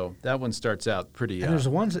 So that one starts out pretty. and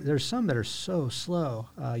there's some that are so slow.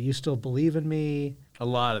 You Still Believe in Me. A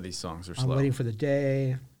lot of these songs are I'm slow. Waiting for the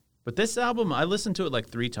Day. But this album, I listened to it like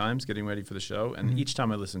 3 times getting ready for the show, Mm-hmm. and each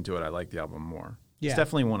time I listened to it, I liked the album more. Yeah. It's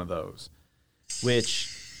definitely one of those. Which,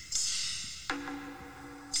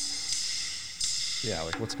 yeah,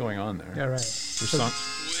 like what's going on there? Yeah, right. Which So song?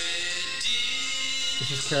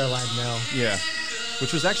 this is Caroline Nell. Yeah,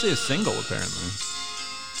 which was actually a single apparently.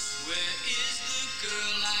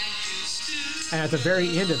 And at the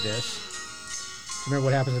very end of this, remember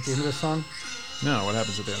what happens at the end of the song? No, what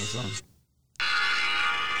happens at the end of the song?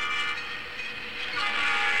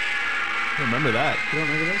 I don't remember that. You don't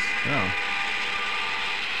remember this? No.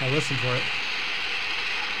 I listened for it.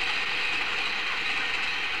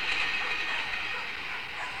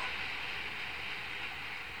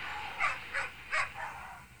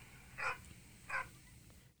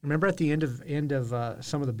 Remember at the end of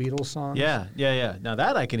some of the Beatles songs? Yeah. Now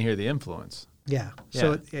that I can hear the influence. Yeah.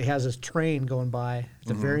 So Yeah. it has this train going by at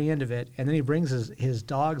the very end of it, and then he brings his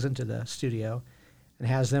dogs into the studio and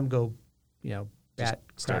has them go, bat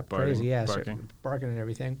start crap crazy, barking, start barking. barking and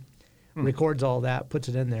everything. Records all that, puts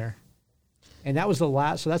it in there, and that was the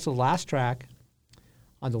last. So that's the last track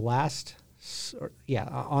on the last,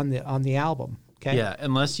 on the album. Okay. Yeah,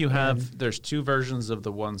 unless you have, there's 2 versions of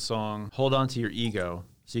the one song, "Hold On to Your Ego."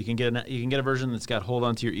 So you can get a version that's got "Hold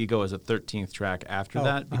On to Your Ego" as a 13th track after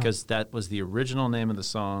that, because that was the original name of the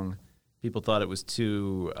song. People thought it was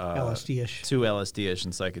too LSD-ish. too LSD-ish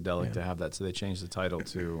and psychedelic to have that, so they changed the title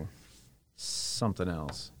to something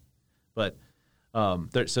else. But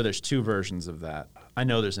so there's 2 versions of that. I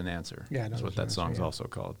know there's an answer. Yeah, I know that's what there's an that song's answer, yeah. also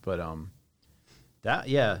called. But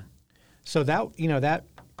So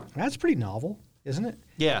that's pretty novel, isn't it?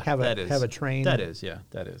 yeah, Have that is a train. That is, yeah,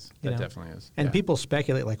 that is. You That know? definitely is. And yeah. people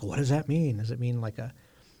speculate, like, what does that mean? Does it mean like a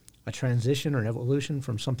transition or an evolution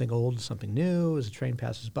from something old to something new as a train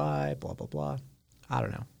passes by? Blah blah blah. I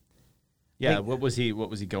don't know. Yeah, Think- what was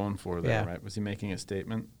he going for there, Yeah. right? Was he making a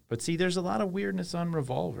statement? But see, there's a lot of weirdness on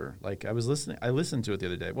Revolver. Like I listened to it the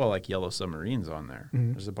other day. Well, like Yellow Submarine's on there.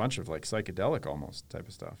 Mm-hmm. There's a bunch of like psychedelic almost type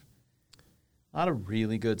of stuff. A lot of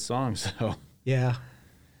really good songs though. Yeah,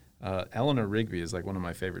 Eleanor Rigby is like one of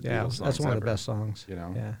my favorite yeah, Beatles songs that's one of the ever. best songs. You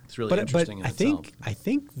know, yeah, it's really interesting in I itself.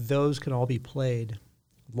 think those can all be played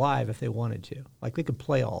live if they wanted to. Like they could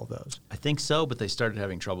play all of those. I think so, but they started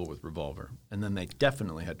having trouble with Revolver, and then they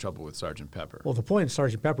definitely had trouble with Sgt. Pepper. Well, the point of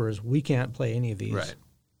Sgt. Pepper is we can't play any of these, Right.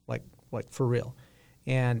 Like for real,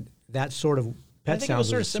 and that sort of I Pet think it Sounds was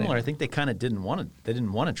sort is of the similar. I same. think they kind of didn't want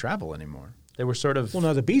to travel anymore. They were sort of Well,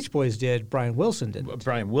 no, the Beach Boys did. Brian Wilson didn't.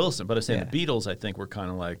 Brian Wilson, but I was saying Yeah. the Beatles. I think were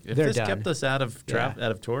kind of like if They're this done. kept us out of Yeah.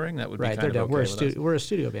 out of touring, that would be Right, kind they're of done. okay with us. We're a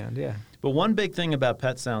studio band, yeah. But one big thing about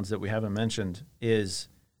Pet Sounds that we haven't mentioned is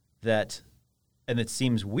that, and it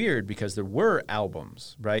seems weird because there were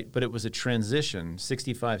albums, right? But it was a transition.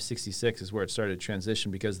 65, 66 is where it started to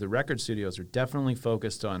transition because the record studios are definitely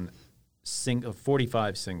focused on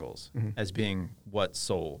 45 singles as being what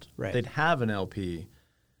sold. Right. They'd have an LP,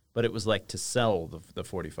 but it was like to sell the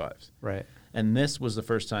 45s. Right. And this was the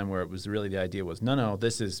first time where it was really the idea was, no,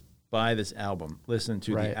 this is buy this album, listen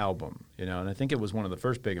to Right. the album, you know. And I think it was one of the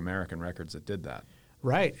first big American records that did that.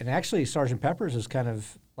 Right, and actually, Sgt. Pepper's is kind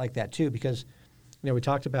of like that too, because we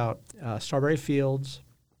talked about Strawberry Fields,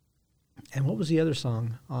 and what was the other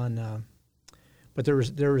song on? But there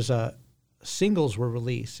was singles were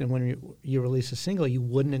released, and when you release a single, you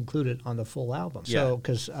wouldn't include it on the full album. Yeah. So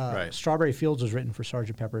because Right. Strawberry Fields was written for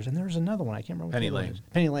Sgt. Pepper's, and there was another one I can't remember. Penny what the other Lane. one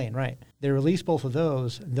is. Penny Lane, right? They released both of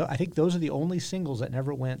those. I think those are the only singles that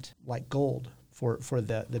never went like gold for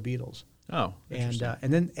the Beatles. Oh,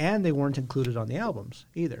 interesting. And they weren't included on the albums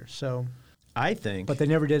either. So, I think. but they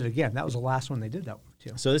never did it again. That was the last one they did that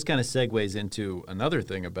too. So this kind of segues into another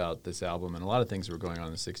thing about this album and a lot of things that were going on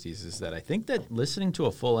in the 60s is that I think that listening to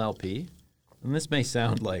a full LP, and this may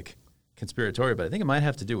sound like conspiratorial, but I think it might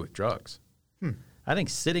have to do with drugs. I think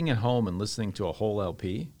sitting at home and listening to a whole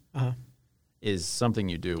LP is something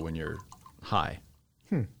you do when you're high.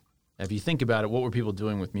 If you think about it, what were people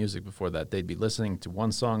doing with music before that? They'd be listening to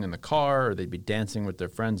one song in the car, or they'd be dancing with their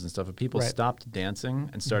friends and stuff. If people Right. stopped dancing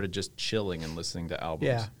and started just chilling and listening to albums.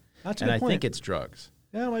 Yeah, that's a and good I point. think it's drugs.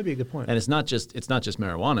 Yeah, that might be a good point. And it's not just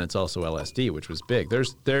marijuana, it's also LSD, which was big.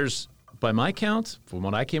 There's by my count, from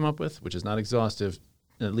what I came up with, which is not exhaustive,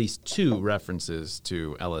 at least 2 references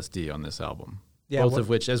to LSD on this album. Yeah, Both what- of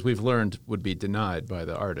which, as we've learned, would be denied by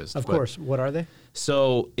the artist. Of But- course. What are they?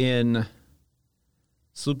 So in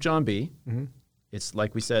Sloop John B, it's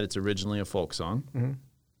like we said, it's originally a folk song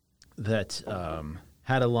that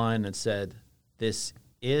had a line that said, "This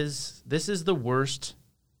is the worst."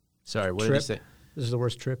 Sorry, what did he Trip. say? This is the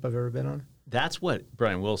worst trip I've ever been on. That's what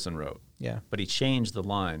Brian Wilson wrote. Yeah. But he changed the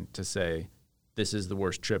line to say, "This is the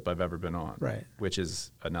worst trip I've ever been on," Right. which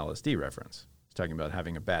is an LSD reference. He's talking about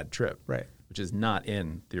having a bad trip, Right. which is not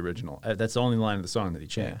in the original. That's the only line of the song that he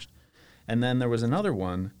changed. And then there was another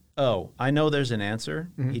one. Oh, I know there's an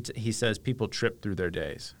answer. He says people trip through their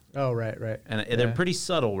days. Oh, right. And they're pretty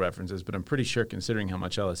subtle references, but I'm pretty sure, considering how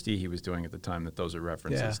much LSD he was doing at the time, that those are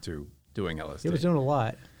references Yeah. to doing LSD. He was doing a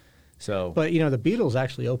lot. So But, the Beatles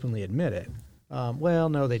actually openly admit it. Well,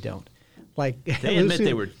 no, they don't. Like they admit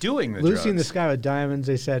they were doing the Lucy in the drugs. Sky with Diamonds,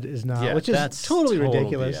 they said, is not, Yeah, which is that's totally total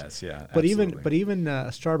ridiculous. BS, yeah, but absolutely.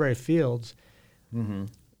 even Strawberry Fields,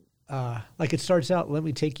 like it starts out, "Let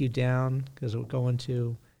me take you down," because we're going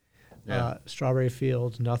to Yeah. Strawberry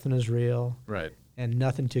Fields, "Nothing is real," Right. and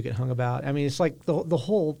 "Nothing to get hung about." I mean, it's like the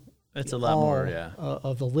whole. It's a lot all more, yeah.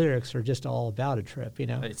 Of the lyrics are just all about a trip,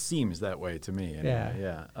 It seems that way to me. Anyway.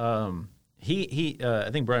 Yeah. Yeah. I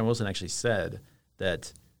think Brian Wilson actually said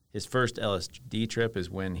that his first LSD trip is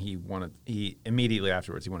when he immediately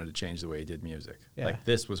afterwards he wanted to change the way he did music. Yeah. Like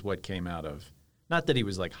this was what came out of, not that he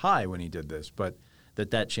was like high when he did this, but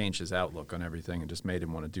that changed his outlook on everything and just made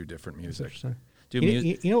him want to do different music. interesting. Do,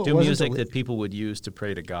 You know, it do wasn't music a li- that people would use to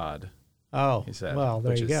pray to God. Oh, He said. well,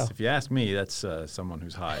 there which you is, go. If you ask me, that's someone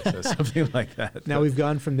who's high says something like that. Now we've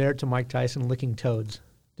gone from there to Mike Tyson licking toads.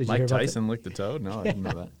 Did you hear Mike about that? Tyson licked the toad? No, I didn't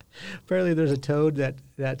know that. Apparently, there's a toad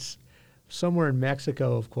that's somewhere in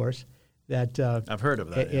Mexico, of course, that I've heard of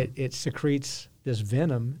that. it secretes this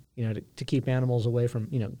venom, to keep animals away from,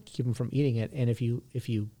 keep them from eating it. And if you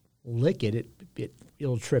lick it,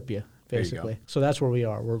 it'll trip you, There you basically. go. So that's where we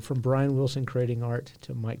are. We're from Brian Wilson creating art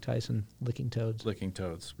to Mike Tyson licking toads. Licking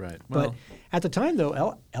toads, right. But Well, at the time,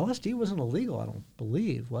 though, LSD wasn't illegal. I don't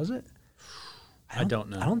believe, was it? I don't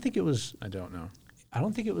know. I don't think it was. I don't know. I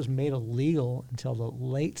don't think it was made illegal until the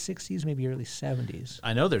late '60s, maybe early '70s.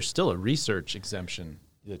 I know there's still a research exemption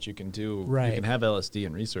that you can do. Right. You can have LSD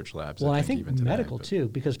in research labs. Well, I even think today, medical but too,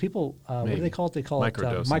 because people, what do Maybe. they call it? They call it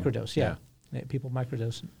Microdosing. microdose. Yeah. People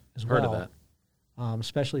microdose as Heard well. of that.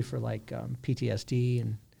 Especially for like PTSD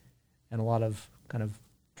and a lot of kind of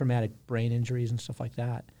traumatic brain injuries and stuff like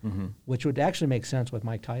that, which would actually make sense with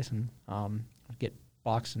Mike Tyson. Get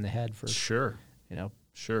boxed in the head for, Sure.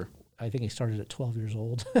 Sure. I think he started at 12 years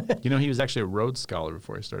old. You know, he was actually a Rhodes Scholar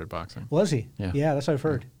before he started boxing. Was he? Yeah. That's what I've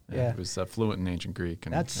heard. Yeah. He was fluent in ancient Greek.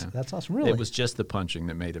 And, That's awesome. Really? It was just the punching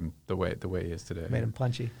that made him the way he is today. Made him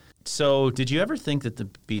punchy. So, did you ever think that the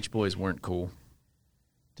Beach Boys weren't cool?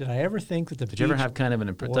 Did I ever think that the Did you ever have kind of an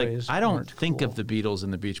impression? Like, Boys I don't weren't think cool? of the Beatles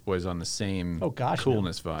and the Beach Boys on the same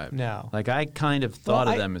coolness vibe. No. Like, I kind of thought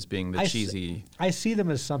Well, of them as being the I s- cheesy. I see them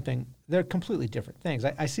as something. They're completely different things.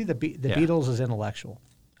 I see the Yeah. Beatles as intellectual.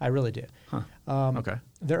 I really do. Okay.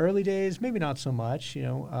 The early days, maybe not so much,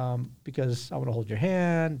 because I Want to Hold Your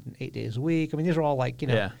Hand, 8 Days a Week. I mean, these are all like,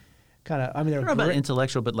 Yeah. kind of. I mean, I they're don't know about great,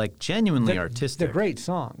 intellectual, but like genuinely artistic. They're great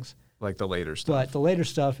songs, Like the later stuff. but the later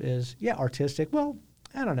stuff is artistic. Well,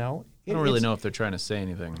 I don't know. I don't really know if they're trying to say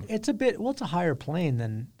anything. It's a bit. Well, it's a higher plane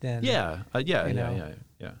than. Yeah. you know.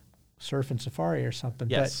 Yeah. Surf and Safari or something.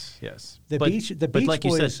 Yes, yes. The but, Beach but like you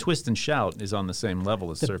Boys, said, Twist and Shout is on the same level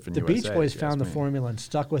as Surf and the USA. Beach Boys if you ask found the me. formula and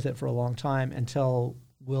stuck with it for a long time until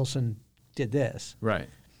Wilson did this. Right.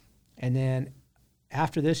 And then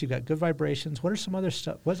after this, you've got Good Vibrations. What are some other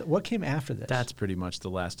stuff? What came after this? That's pretty much the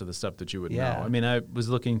last of the stuff that you would Yeah. know. I mean, I was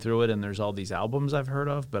looking through it, and there's all these albums I've heard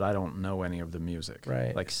of, but I don't know any of the music.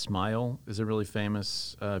 Right. Like Smile is a really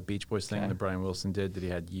famous Beach Boys thing Okay. that Brian Wilson did that he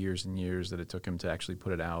had years and years that it took him to actually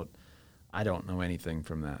put it out. I don't know anything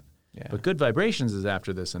from that. Yeah. But Good Vibrations is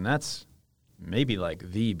after this, and that's maybe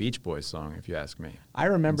like the Beach Boys song, if you ask me. I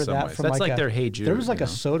remember in some that ways. from That's like a, their Hey Jude, There was like you a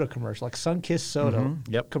know? soda commercial, like Sunkist soda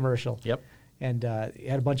Yep. commercial. Yep. And you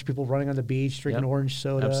had a bunch of people running on the beach drinking Yep. orange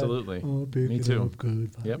soda. Absolutely. Oh, pick Me it too. up,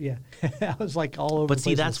 good. Yep. Yeah. I was like all over But the see,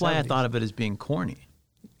 place in that's the why I 70s. thought of it as being corny.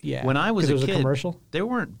 Yeah. When I was 'Cause a it was kid, a commercial? there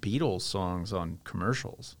weren't Beatles songs on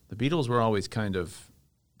commercials. The Beatles were always kind of,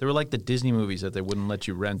 they were like the Disney movies that they wouldn't let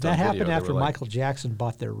you rent That on video. happened They after were like- Michael Jackson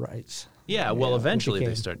bought their rights. Yeah, well, Yeah, eventually which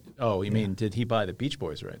they became- start. Oh, you mean, did he buy the Beach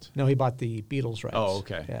Boys rights? No, he bought the Beatles rights. Oh,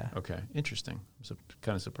 okay. Yeah. Okay. Interesting. I'm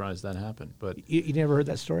kind of surprised that happened, but You never heard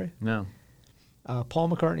that story? no. Paul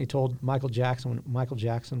McCartney told Michael Jackson when Michael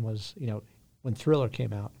Jackson was, when Thriller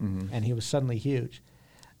came out, and he was suddenly huge.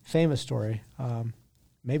 Famous story.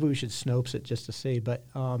 Maybe we should Snopes it just to see, but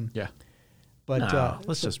Yeah. but No,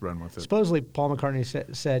 let's just run with it. supposedly Paul McCartney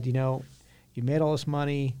said, you made all this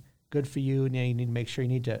money, good for you. Now you need to make sure you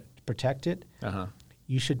need to protect it. Uh-huh.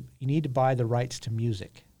 You need to buy the rights to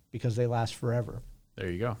music because they last forever. There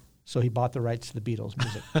you go. So he bought the rights to the Beatles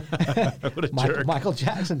music. What a jerk. Michael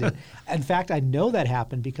Jackson did. In fact, I know that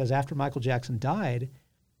happened because after Michael Jackson died,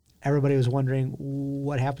 everybody was wondering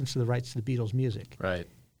what happens to the rights to the Beatles music. Right.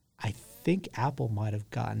 I think Apple might have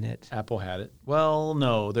gotten it. Apple had it. Well,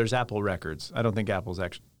 no, there's Apple Records. I don't think Apple's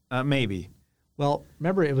actually, maybe. Well,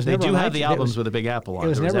 remember, it was They never do on have iTunes. the It albums was- with a big Apple on it it.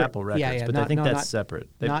 was There was never- Apple yeah, Records, yeah, but I not- think no, that's not- separate.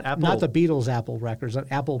 not the Beatles Apple records,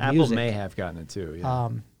 Apple Music. Apple may have gotten it too, yeah.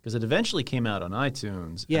 Because it eventually came out on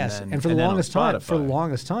iTunes. Yes, and, then, and for the then on longest time,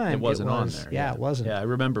 Spotify. It wasn't on there. Yeah, it wasn't. Yeah, I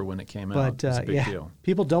remember when it came out. But It was a big deal.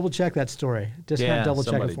 people double check that story. Just Yeah, not double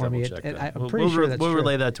check somebody it for me. double-check that. I'm pretty sure that's we'll true.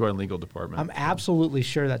 relay that to our legal department. I'm absolutely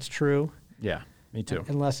sure that's true, Yeah, me too.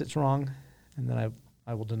 unless it's wrong, and then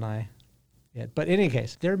I will deny it. But in any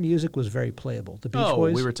case, their music was very playable. The Beach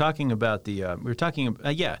Boys. We were talking about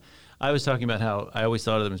yeah. I was talking about how I always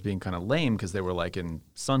thought of them as being kind of lame because they were like in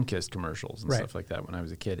Sunkist commercials and Right. stuff like that when I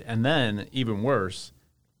was a kid. And then even worse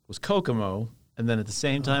was Kokomo. And then at the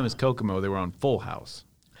same time as Kokomo, they were on Full House,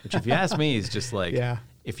 which if you ask me is just like, Yeah.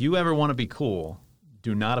 if you ever want to be cool,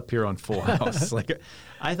 do not appear on Full House. Like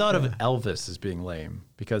I thought of Elvis as being lame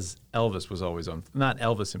because Elvis was always on, not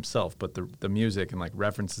Elvis himself, but the music and like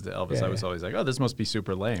references to Elvis. Yeah, I was yeah. always like, oh, this must be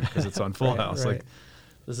super lame because it's on Full Right, House. right. Like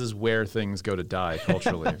this is where things go to die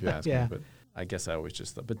culturally, if you ask Yeah. me. But I guess I always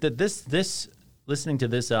just thought. But this listening to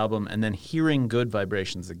this album and then hearing Good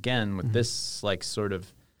Vibrations again with this like sort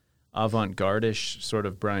of avant-garde-ish sort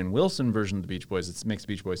of Brian Wilson version of the Beach Boys, it makes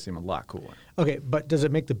Beach Boys seem a lot cooler. Okay, but does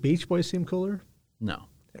it make the Beach Boys seem cooler? No.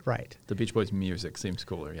 Right. The Beach Boys music seems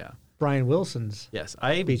cooler, yeah. Brian Wilson's Yes,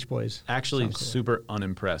 I Beach Boys. actually sound cooler. super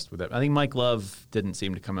unimpressed with it. I think Mike Love didn't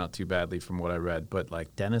seem to come out too badly from what I read, but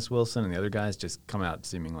like Dennis Wilson and the other guys just come out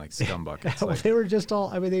seeming like scumbuckets. Well, like, they were just all.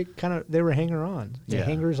 I mean, they were hanger-on. Yeah.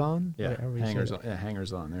 Hangers-on. yeah, whatever you say hangers it. on. Yeah,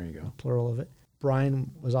 hangers on. There you go. Plural of it. Brian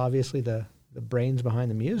was obviously the brains behind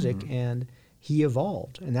the music, Mm-hmm. and he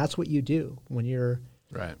evolved, and that's what you do when you're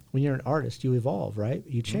Right. an artist. You evolve, right?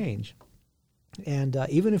 You change, and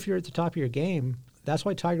even if you're at the top of your game, that's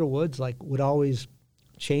why Tiger Woods would always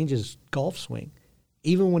change his golf swing,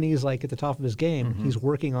 even when he's like at the top of his game. He's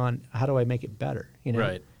working on how do I make it better, you know?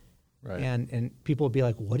 Right. Right. And people would be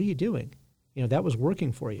like, "What are you doing? That was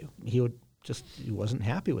working for you." He wasn't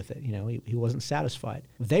happy with it. He wasn't satisfied.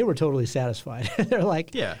 They were totally satisfied. They're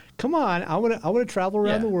like, Yeah. come on, I want to travel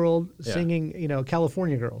around Yeah. the world Yeah. singing,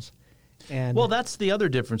 California Girls." And Well, that's the other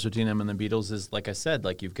difference between them and the Beatles is, like I said,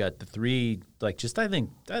 like you've got the three, like just I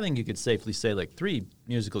think you could safely say like three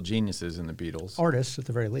musical geniuses in the Beatles. artists at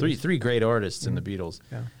the very least. Three great artists in the Beatles,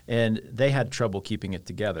 Yeah. and they had trouble keeping it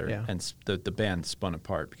together, Yeah. and the band spun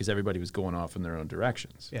apart because everybody was going off in their own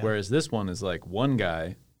directions. Yeah. Whereas this one is like one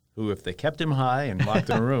guy who, if they kept him high and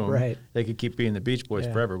locked in a room, Right. they could keep being the Beach Boys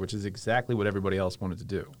Yeah. forever, which is exactly what everybody else wanted to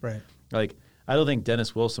do. Right. Like I don't think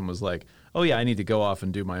Dennis Wilson was like, oh yeah, I need to go off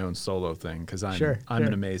and do my own solo thing because I'm Sure, an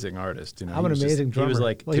sure. amazing artist. I'm He an was amazing He was drummer.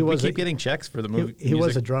 like, Well, he could we was keep a- getting checks for the movie? He was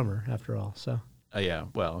music? a drummer after all. So Yeah,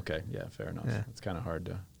 well, okay, yeah, fair enough. Yeah. It's kind of hard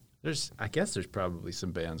to. I guess there's probably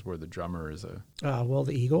some bands where the drummer is a. well,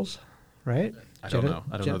 the Eagles, right? I don't know.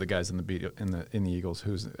 I don't know the guys in the Eagles.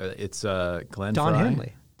 Who's it's Glenn Don Frey.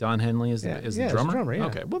 Henley. Don Henley is the he's drummer? yeah.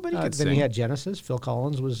 Okay, well, but he could then sing. you had Genesis. Phil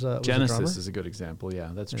Collins was a drummer. Genesis is a good example. Yeah,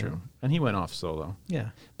 that's true. And he went off solo. Yeah.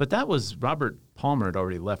 But that was Robert Palmer had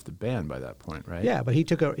already left the band by that point, right? Yeah, but he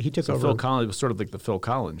took over. So Phil Collins was sort of like the Phil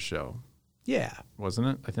Collins show, Yeah. wasn't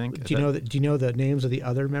it? I think. Do you know the names of the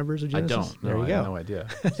other members of I Genesis? don't. There No, you I go. have no idea.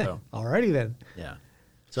 So Alrighty then. yeah.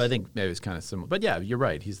 So I think maybe it's kind of similar. But yeah, you're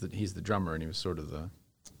right. He's the drummer, and he was sort of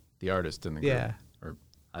the artist in the group. Yeah. Or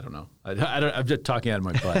I don't know. I'm just talking out of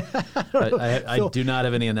my butt. I do not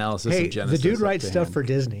have any analysis Hey, of Genesis. the dude writes up to stuff hand. for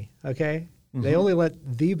Disney. Okay, they only let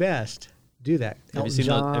the best do that. Have you Elton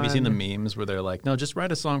seen the John. memes where they're like, no, just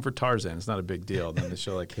write a song for Tarzan. It's not a big deal. Then they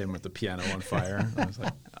show like him with the piano on fire. I was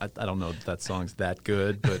like, I don't know if that song's that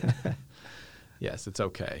good, but yes, it's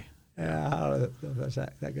okay. Yeah, I don't know if that's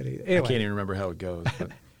that good either. I Anyway, can't even remember how it goes,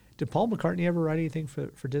 but did Paul McCartney ever write anything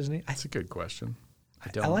for Disney? that's a good question. I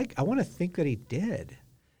don't. I want to think that he did.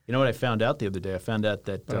 You know what I found out the other day? I found out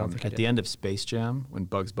that I don't think I at did. the end of Space Jam, when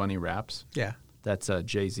Bugs Bunny raps, Yeah. that's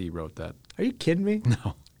Jay-Z wrote that. Are you kidding me?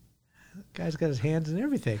 No. Guy's got his hands in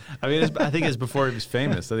everything. I mean, I think it's before he was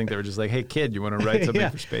famous. I think they were just like, hey, kid, you want to write something Yeah.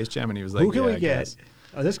 for Space Jam? And he was like, Who can yeah, we I get? guess.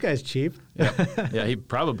 Oh, this guy's cheap. Yeah, he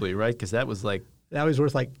probably, right? Because that was like Now he's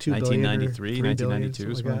worth like $2 billion. 1993, 3 billion,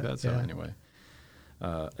 1992, something like that. So Yeah. anyway,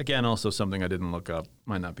 again, also something I didn't look up.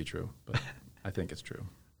 Might not be true, but I think it's true.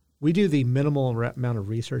 We do the minimal amount of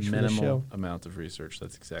research for the Minimal show. amount of research.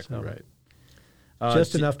 That's exactly So, right.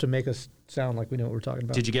 Just did, enough to make us sound like we know what we're talking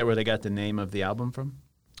about. Did you get where they got the name of the album from?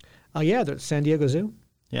 Oh, yeah, the San Diego Zoo.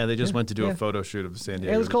 Yeah, they just Yeah, went to do yeah. a photo shoot of San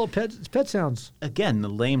Diego. Yeah, let's call it Pet Sounds. Again, the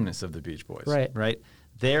lameness of the Beach Boys. Right.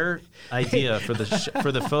 Their idea for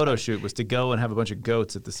the photo shoot was to go and have a bunch of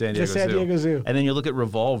goats at the San Diego San Zoo. Diego Zoo. And then you look at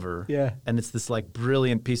Revolver. Yeah. And it's this like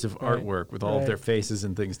brilliant piece of Right. artwork with all of Right. their faces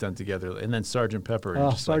and things done together. And then Sergeant Pepper. And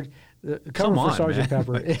Oh, just like, the come cover on, for Sergeant man.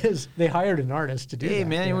 Pepper is they hired an artist to do hey that.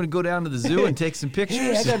 man, yeah. you want to go down to the zoo and take some pictures?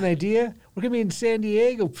 Hey, I got an idea. We're gonna be in San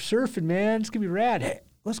Diego surfing, man. It's gonna be rad. Hey,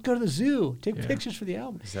 let's go to the zoo. Take Yeah. pictures for the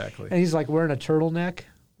album. Exactly. And he's like wearing a turtleneck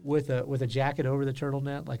with a jacket over the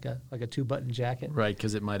turtleneck, like a 2-button jacket, Right,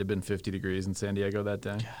 because it might have been 50 degrees in San Diego that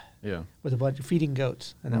day. Yeah. with a bunch of feeding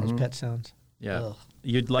goats, and that was Pet Sounds. Yeah. Ugh.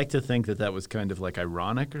 You'd like to think that was kind of like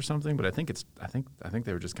ironic or something, but I think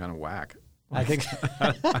they were just kind of whack. I think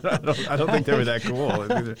I don't think they were that cool.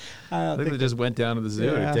 I think they just went down to the zoo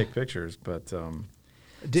Yeah. to take pictures. But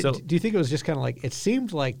Do So- you think it was just kind of like it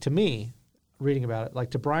seemed like to me, reading about it,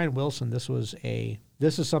 like to Brian Wilson, this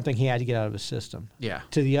is something he had to get out of his system. yeah,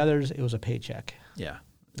 To the others, it was a paycheck. yeah,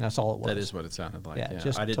 That's all it was. that is what it sounded like. Yeah, Yeah,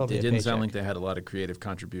 just it totally a didn't sound paycheck. like they had a lot of creative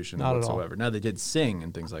contribution Not at all. whatsoever. Now they did sing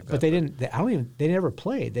and things like that. But they didn't. They never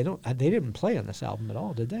played. They didn't play on this album at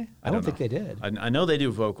all, did they? I don't think know. they did. I know they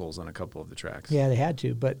do vocals on a couple of the tracks. Yeah, they had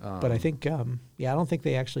to, but I think I don't think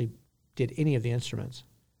they actually did any of the instruments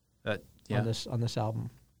Yeah. on this album.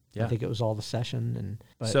 Yeah. I think it was all the session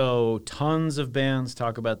but So tons of bands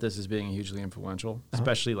talk about this as being hugely influential,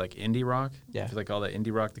 especially like indie rock. Yeah. I feel like all that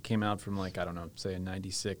indie rock that came out from like, I don't know, say in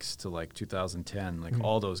 96 to like 2010, like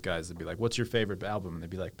all those guys would be like, what's your favorite album? And they'd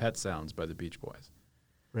be like Pet Sounds by the Beach Boys.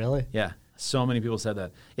 really, Yeah. So many people said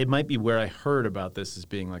that. It might be where I heard about this as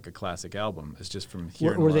being like a classic album. It's just from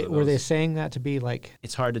hearing a lot of were they those. saying that to be like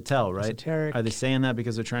It's hard to tell, right? esoteric? Are they saying that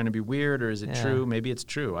because they're trying to be weird, or is it Yeah. true? Maybe it's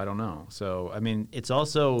true. I don't know. So, I mean, it's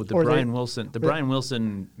also the Or they- Brian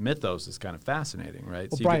Wilson mythos is kind of fascinating, right?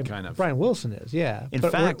 well, so Brian, you could kind of Brian Wilson is In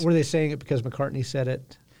But fact- were they saying it because McCartney said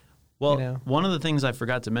it? Well, you know? one of the things I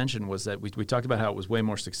forgot to mention was that we talked about how it was way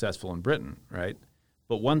more successful in Britain, right?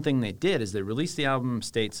 But one thing they did is they released the album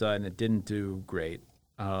stateside and it didn't do great.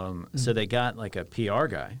 So they got like a PR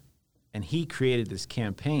guy, and he created this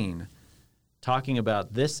campaign talking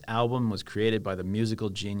about this album was created by the musical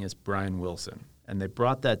genius Brian Wilson. And they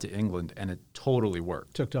brought that to England, and it totally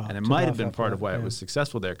worked. Took off- and it took might have off been after part that, of why it yeah. was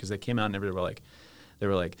successful there, because they came out and they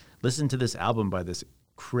were like, listen to this album by this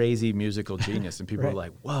crazy musical genius, and people Right. were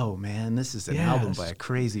like, whoa, man, this is an Yes. album by a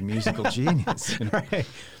crazy musical genius. You know? Right.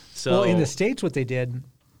 So Well, in the States, what they did,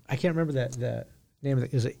 I can't remember the name of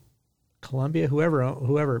it. Is it Columbia? Whoever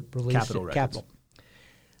released Capitol it. Records. Capitol.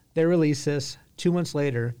 They released this. 2 months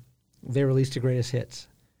later, they released the greatest hits.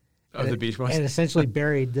 of the Beach Boys. And essentially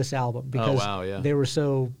buried this album because wow, yeah. they were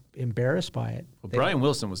so embarrassed by it. Well, They- Brian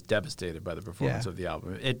Wilson was devastated by the performance Yeah. of the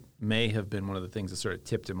album. It may have been one of the things that sort of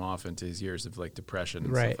tipped him off into his years of like depression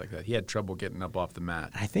and Right. stuff like that. He had trouble getting up off the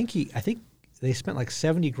mat. I think they spent like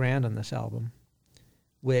 $70,000 on this album,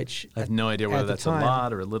 which I have no idea whether at the that's time- a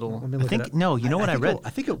lot or a little. Let me I look it think up. no. You know what I think read? I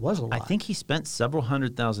think it was a lot. I think he spent several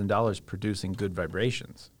 $100,000 producing Good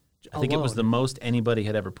Vibrations. I think it was Alone. the most anybody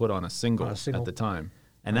had ever put on a single, On a single. at the time.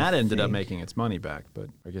 And that ended up think. making its money back, but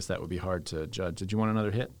I guess that would be hard to judge. Did you want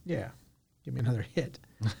another hit? Yeah. Give me another hit.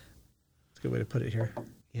 That's a good way to put it here.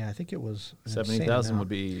 Yeah, I think it was an 70,000 insane would amount.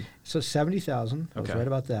 be. So 70,000. I was Okay. right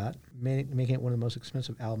about that. Making it one of the most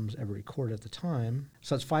expensive albums ever recorded at the time.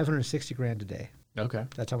 So it's 560 grand today. Okay.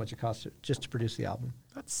 That's how much it cost just to produce the album.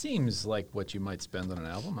 That seems like what you might spend on an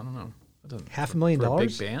album. I don't know. That doesn't- $500,000? For a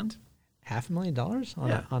big band? $500,000 on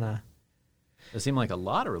Yeah. on a Does it seem like a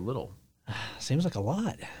lot or a little? seems like a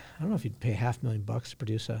lot. I don't know if you'd pay $500,000 to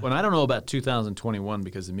produce a. Well, I don't know about 2021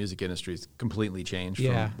 because the music industry's completely changed.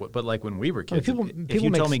 Yeah. But like when we were kids, people if make you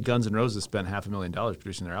told s- me Guns N' Roses spent $500,000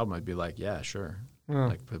 producing their album, I'd be like, yeah, sure. Well,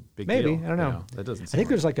 like a big maybe. deal. I don't know. That doesn't. I Seem think right.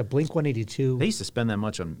 there's like a Blink 182. They used to spend that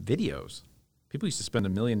much on videos. People used to spend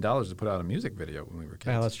 $1 million to put out a music video when we were kids.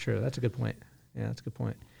 Yeah, that's true. That's a good point. Yeah, that's a good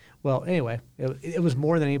point. Well, anyway, it was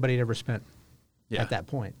more than anybody had ever spent Yeah. at that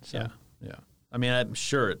point. So. Yeah, yeah. I mean, I'm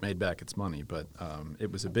sure it made back its money, but it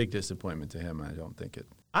was a big disappointment to him.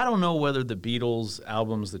 I don't know whether the Beatles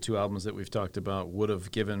albums, the two albums that we've talked about, would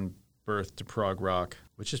have given birth to prog rock,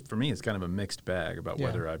 which is for me is kind of a mixed bag about Yeah.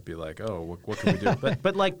 whether I'd be like, oh, what can we do?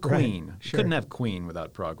 But like Queen, Right, you sure. couldn't have Queen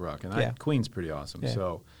without prog rock, and Yeah. Queen's pretty awesome. Yeah.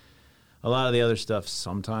 So. A lot of the other stuff,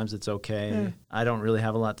 sometimes it's okay. I don't really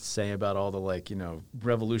have a lot to say about all the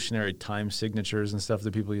revolutionary time signatures and stuff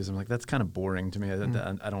that people use. I'm like, that's kind of boring to me.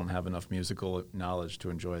 I don't have enough musical knowledge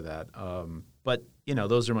to enjoy that. But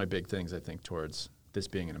those are my big things. I think towards this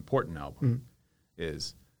being an important album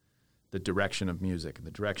is the direction of music and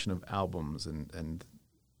the direction of albums and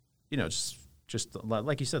just a lot,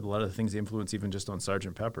 like you said, a lot of the things influence even just on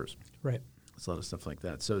Sgt. Pepper's. Right. It's a lot of stuff like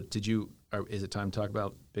that. So is it time to talk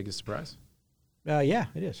about biggest surprise? Yeah,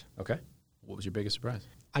 it is. Okay. What was your biggest surprise?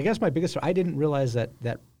 I guess my biggest. I didn't realize that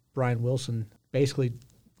Brian Wilson basically,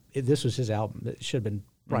 this was his album. It should have been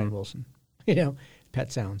Brian Wilson.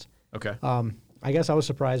 Pet Sounds. Okay. I guess I was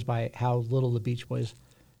surprised by how little the Beach Boys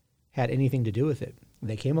had anything to do with it.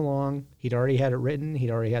 They came along. He'd already had it written. He'd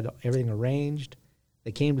already had everything arranged.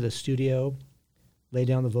 They came to the studio, laid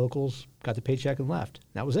down the vocals, got the paycheck, and left.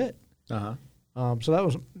 That was it. Uh-huh. So that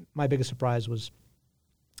was my biggest surprise. Was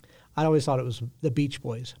I always thought it was the Beach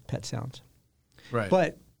Boys, Pet Sounds. Right.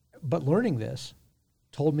 But learning this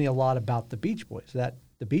told me a lot about the Beach Boys. That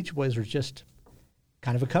the Beach Boys were just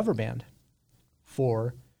kind of a cover band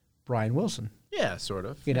for Brian Wilson. Yeah, sort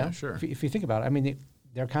of. You know, Yeah, sure. If you think about it, I mean,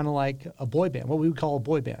 they're kind of like a boy band, what we would call a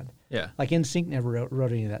boy band. Yeah. Like NSYNC never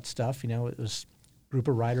wrote any of that stuff. It was a group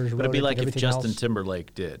of writers. But wrote it'd be it, like if everything Justin else.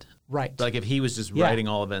 Timberlake did. Right. Like if he was just Yeah, writing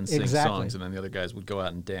all of NSYNC exactly. songs and then the other guys would go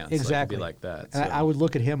out and dance. Exactly. Like, it'd be like that. And I would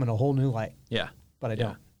look at him in a whole new light, yeah. but I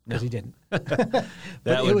don't because he didn't. That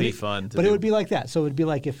But would it be fun to But do. it would be like that. So it would be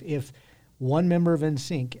like if one member of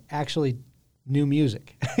NSYNC actually knew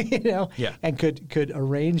music, Yeah. and could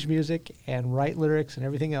arrange music and write lyrics and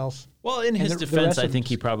everything else. Well, in his the defense, rest I of think them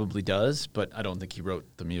he just- probably does, but I don't think he wrote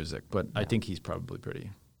the music. But I think he's probably pretty.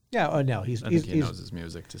 Yeah. Oh no, I think he knows his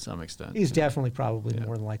music to some extent. he's Yeah. definitely probably Yeah.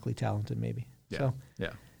 more than likely talented, maybe. Yeah. So, Yeah.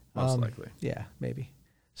 Most um, likely. Yeah, maybe.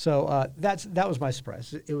 So that was my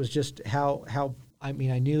surprise. It was just how I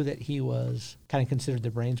mean I knew that he was kind of considered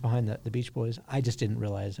the brains behind the Beach Boys. I just didn't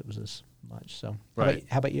realize it was this much. So Right.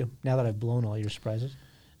 How about you? Now that I've blown all your surprises.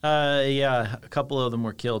 Yeah, a couple of them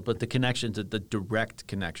were killed, but the direct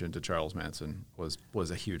connection to Charles Manson was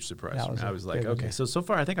a huge surprise. That for was me. a I was like, big one, okay, yeah. so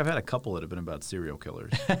far I think I've had a couple that have been about serial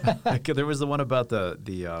killers. Like, there was the one about the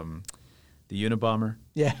Unabomber.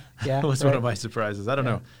 Yeah, yeah. That was right. one of my surprises. I don't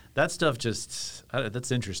know. That stuff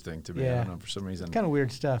that's interesting to me. I Yeah. don't know, for some reason. Kind of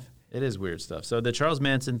weird stuff. It is weird stuff. So the Charles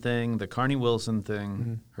Manson thing, the Carney Wilson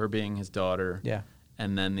thing, her being his daughter. Yeah.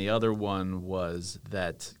 And then the other one was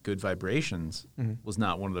that Good Vibrations was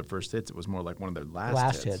not one of their first hits. It was more like one of their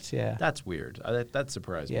last hits, yeah. That's weird. That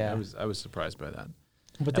surprised Yeah. me. I was surprised by that.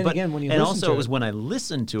 But then again, when you and listen also to it was it, when I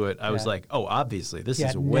listened to it, I was Yeah. like, oh, obviously this Yeah,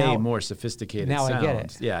 is a way now- more sophisticated now I sound. get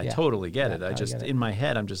it. Yeah, I Yeah. totally get Yeah, it. now I I just get it. in my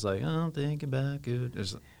head, I'm just like, oh, thinking back, good. but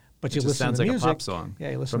It you just listen sounds to like the a music. pop song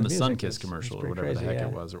Yeah, you listen from to the music, Sunkist it's commercial or pretty whatever crazy, the heck yeah.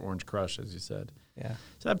 it was, or Orange Crush, as you said. Yeah.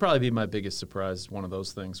 So that'd probably be my biggest surprise. One of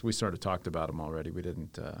those things. We sort of talked about them already. We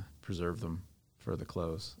didn't preserve them for the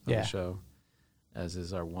close of Yeah. the show, as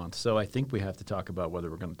is our wont. So I think we have to talk about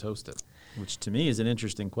whether we're going to toast it, which to me is an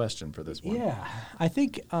interesting question for this one. Yeah, I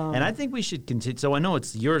think. And I think we should continue. So I know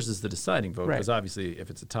it's yours is the deciding vote Right. because obviously if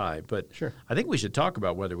it's a tie, but Sure. I think we should talk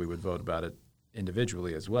about whether we would vote about it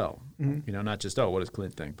individually as well. Not just what does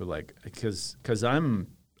Clint think, but like because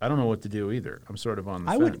I don't know what to do either. I'm sort of on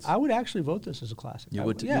the fence. I would actually vote this as a classic. You I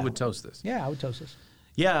would yeah. you would toast this. Yeah, I would toast this.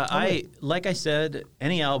 Yeah, I like I said,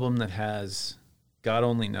 any album that has God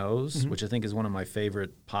Only Knows, which I think is one of my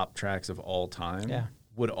favorite pop tracks of all time, Yeah.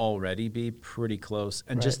 would already be pretty close.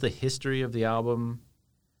 And Right. just the history of the album,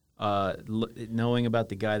 knowing about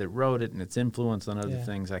the guy that wrote it and its influence on other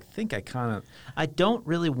things, I think I don't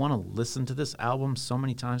really want to listen to this album so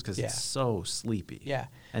many times because it's so sleepy. Yeah.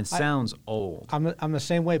 And sounds old. I'm the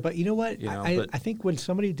same way, but you know what? I think when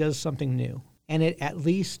somebody does something new and it at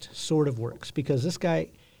least sort of works, because this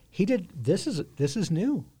guy, this is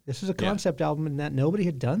new. This is a concept album, and that nobody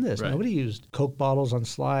had done this. Right. Nobody used Coke bottles on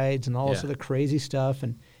slides and all this other crazy stuff,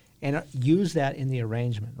 and use that in the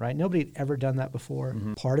arrangement, right? Nobody had ever done that before.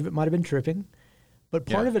 Mm-hmm. Part of it might have been tripping, but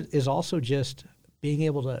part of it is also just being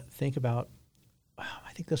able to think about, wow,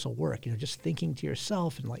 I think this will work. Just thinking to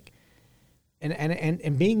yourself and like,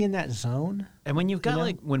 and being in that zone. And when you've got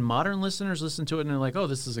when modern listeners listen to it and they're like, oh,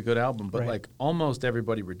 this is a good album, but like almost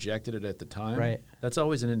everybody rejected it at the time. Right. That's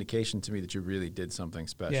always an indication to me that you really did something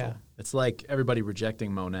special. Yeah. It's like everybody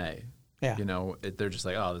rejecting Monet. Yeah. They're just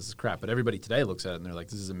like, oh, this is crap. But everybody today looks at it and they're like,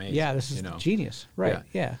 this is amazing. Yeah, this is genius. Right.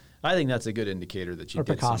 Yeah. I think that's a good indicator that you or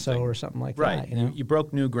did Picasso something. or something like Right. that. You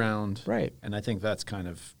broke new ground. Right. And I think that's kind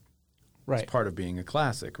of right. it's part of being a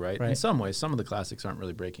classic, right? Right. In some ways, some of the classics aren't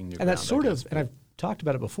really breaking new ground. And that's sort I of, guess, and I've talked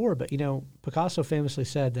about it before, but Picasso famously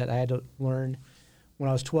said that I had to learn,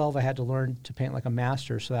 when I was 12, I had to learn to paint like a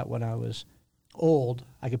master so that when I was old,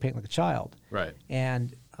 I could paint like a child. Right.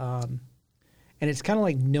 And it's kind of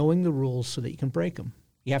like knowing the rules so that you can break them.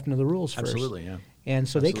 You have to know the rules first. Absolutely, yeah. And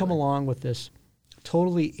so they come along with this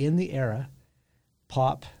totally in the era,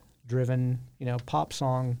 pop-driven, pop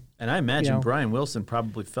song. And I imagine Brian Wilson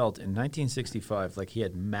probably felt in 1965 like he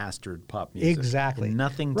had mastered pop music. Exactly. And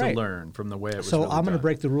nothing to learn from the way it was So really I'm going to done.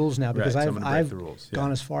 break the rules now because Right, so I've the rules.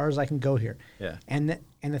 gone as far as I can go here. Yeah. And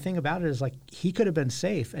the thing about it is like he could have been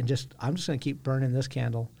safe and I'm just going to keep burning this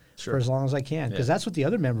candle Sure. for as long as I can because that's what the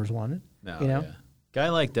other members wanted. No, you know? yeah. Guy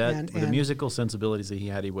like that, And- with the and- musical sensibilities that he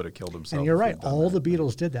had, he would have killed himself. And you're if right. he'd done All that. the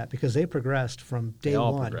Beatles did that because they progressed from day They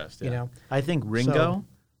all one. progressed, You know, I think Ringo So-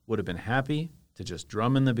 would have been happy to just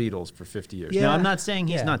drum in the Beatles for 50 years. Yeah, Now, I'm not saying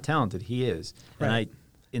he's yeah. not talented. He is. And Right.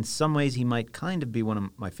 in some ways, he might kind of be one of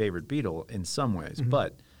my favorite Beatle in some ways. Mm-hmm.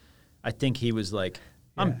 But I think he was like,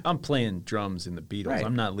 I'm playing drums in the Beatles. Right.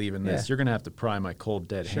 I'm not leaving this. Yeah. You're going to have to pry my cold,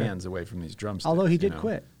 dead Sure. hands away from these drumsticks. although he you did know?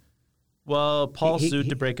 quit. Well, Paul He- sued he-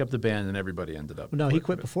 to break up the band, and everybody ended up. No, he quitting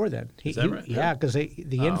quit it. before then. Is that right? Yeah, because the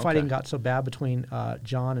infighting okay. got so bad between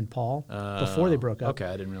John and Paul before they broke up. Okay,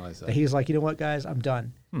 I didn't realize that. That he's like, you know what, guys, I'm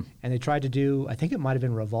done. And they tried to do, I think it might have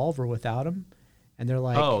been Revolver without him, and they're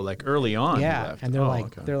like, like early on. he yeah, left. and they're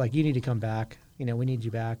okay. they're like, you need to come back. We need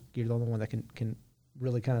you back. You're the only one that can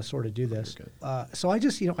really kind of sort of do this. So I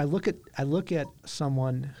just, I look at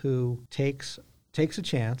someone who takes a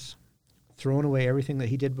chance, throwing away everything that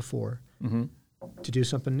he did before. To do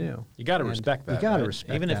something new. You got to And respect that. You got to right?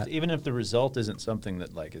 respect even that. even if the result isn't something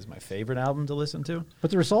that like is my favorite album to listen to.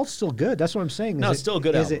 But the result's still good. That's what I'm saying. No, it's still a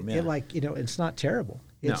good album, yeah. It's not terrible.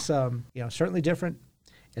 No. It's certainly different.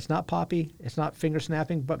 It's not poppy. It's not finger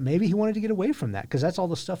snapping. But maybe he wanted to get away from that because that's all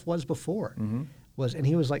the stuff was before. And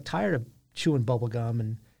he was like tired of chewing bubble gum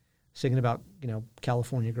and singing about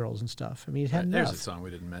California girls and stuff. I mean, he had enough. There's a song we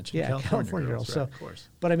didn't mention. Yeah, California Girls. Right, So, of course.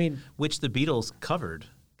 But I mean, Which the Beatles covered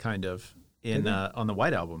kind of in on the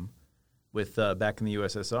White Album with Back in the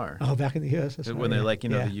USSR. oh, back in the U.S. When they're like,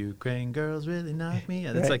 yeah. the Ukraine girls really knock me.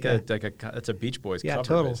 And it's Right, it's a Beach Boys Yeah,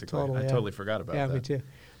 cover basically. total. I yeah. totally forgot about yeah, that. me too.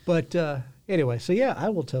 But anyway, so yeah, I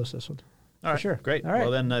will toast this one. All right, sure. Great. All right.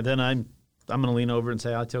 Well, then I'm going to lean over and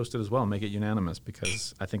say I toasted as well and make it unanimous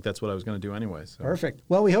because I think that's what I was going to do anyway. So. Perfect.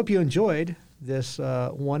 Well, we hope you enjoyed this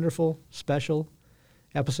wonderful, special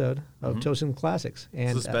episode of Toasting the Classics. And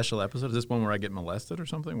Is this a special episode? Is this one where I get molested or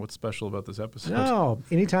something? What's special about this episode? no,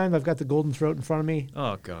 anytime I've got the golden throat in front of me,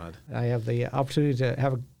 Oh, God. I have the opportunity to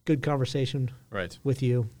have a good conversation Right. with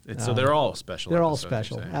you. So they're all special. They're all episodes, you're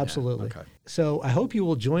special, saying. Yeah, absolutely. okay. So I hope you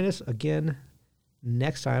will join us again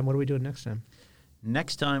next time. What are we doing next time?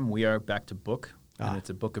 Next time we are back to book, and it's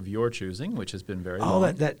a book of your choosing, which has been very Oh,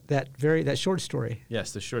 long. that short story.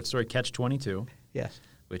 Yes, the short story Catch 22, Yes.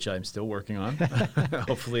 which I'm still working on.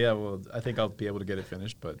 Hopefully I think I'll be able to get it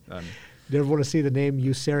finished, but Never want to see the name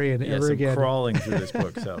Usarian yes, ever I'm again. crawling through this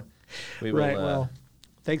book. So we will. Right. Well,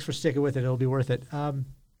 thanks for sticking with it. It'll be worth it. And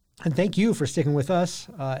thank you for sticking with us.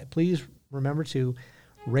 Please remember to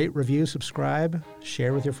rate, review, subscribe,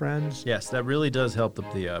 share with your friends. Yes, that really does help the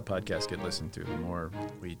podcast get listened to. The more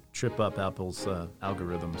we trip up Apple's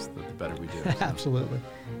algorithms, the better we do. So Absolutely.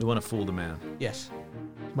 we want to fool the man. Yes.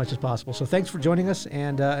 As much as possible. So thanks for joining us.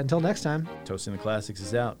 And until next time, Toasting the Classics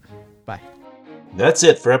is out. bye. That's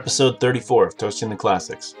it for episode 34 of Toasting the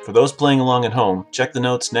Classics. For those playing along at home, check the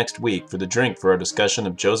notes next week for the drink for our discussion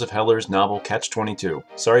of Joseph Heller's novel Catch-22.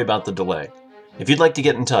 Sorry about the delay. If you'd like to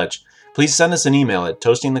get in touch, please send us an email at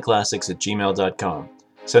toastingtheclassics@gmail.com.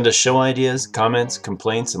 Send us show ideas, comments,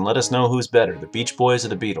 complaints, and let us know who's better, the Beach Boys or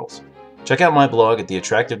the Beatles. Check out my blog at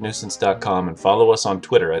theattractivenuisance.com and follow us on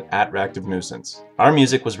Twitter at @ractivenuisance. Our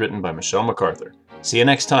music was written by Michelle MacArthur. See you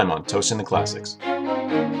next time on Toasting the Classics.